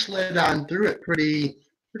 you slid on through it pretty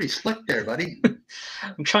slick there, buddy.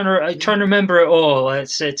 I'm trying to remember it all.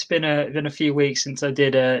 It's been a few weeks since I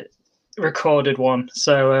did a recorded one,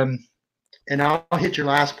 so and I'll hit your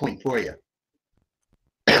last point for you.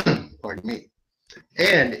 Pardon me.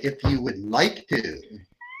 And if you would like to,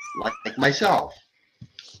 like myself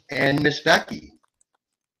and Miss Becky,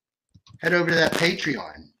 head over to that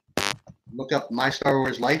Patreon, look up My Star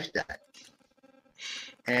Wars Life Debt,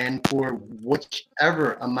 and for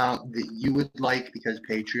whichever amount that you would like, because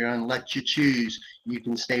Patreon lets you choose, you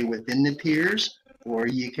can stay within the tiers, or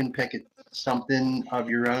you can pick something of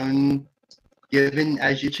your own given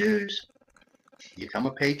as you choose. You become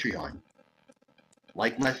a Patreon,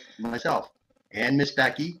 like myself and Miss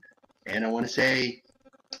Becky. And I want to say,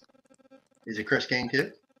 is it Chris King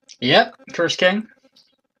too? Yep, Chris King.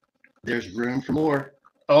 There's room for more.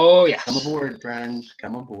 Oh, yes. Come aboard, friends.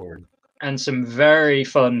 Come aboard. And some very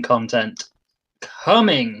fun content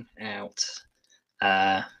coming out.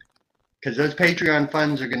 Because those Patreon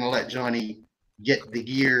funds are going to let Johnny get the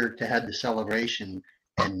gear to have the celebration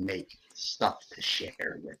and make stuff to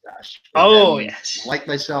share with us. Oh, yes. Like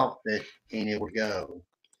myself, that ain't able to go.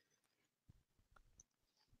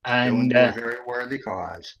 And a very worthy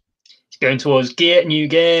cause. It's going towards new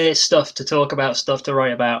gear, stuff to talk about, stuff to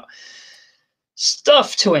write about,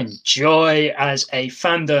 stuff to enjoy as a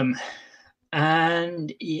fandom.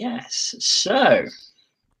 And yes, so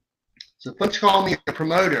folks call me a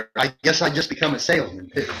promoter. I guess I just become a salesman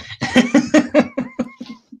too.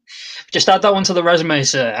 Just add that one to the resume,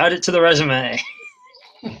 sir. Add it to the resume.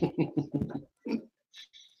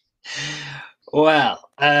 Well,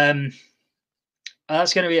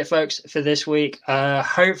 that's going to be it, folks, for this week.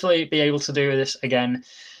 Hopefully be able to do this again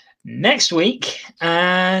next week.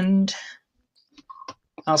 And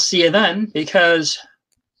I'll see you then, because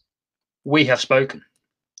we have spoken.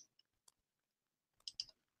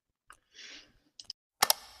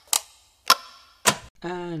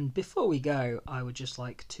 And before we go, I would just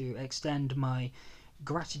like to extend my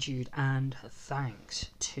gratitude and thanks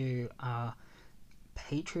to our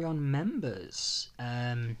Patreon members.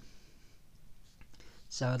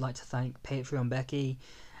 So I'd like to thank Patreon Becky,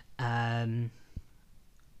 Anthony,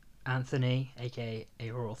 aka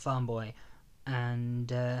a Rural Farm Boy,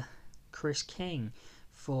 and Chris King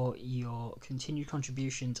for your continued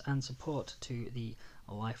contributions and support to the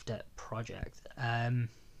Life Debt Project.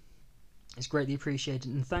 It's greatly appreciated,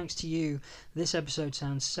 and thanks to you, this episode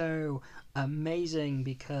sounds so amazing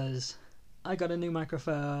because I got a new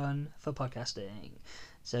microphone for podcasting.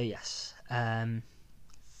 So yes,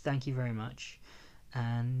 thank you very much,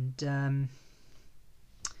 and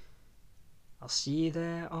I'll see you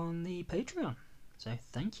there on the Patreon. So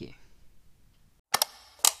thank you.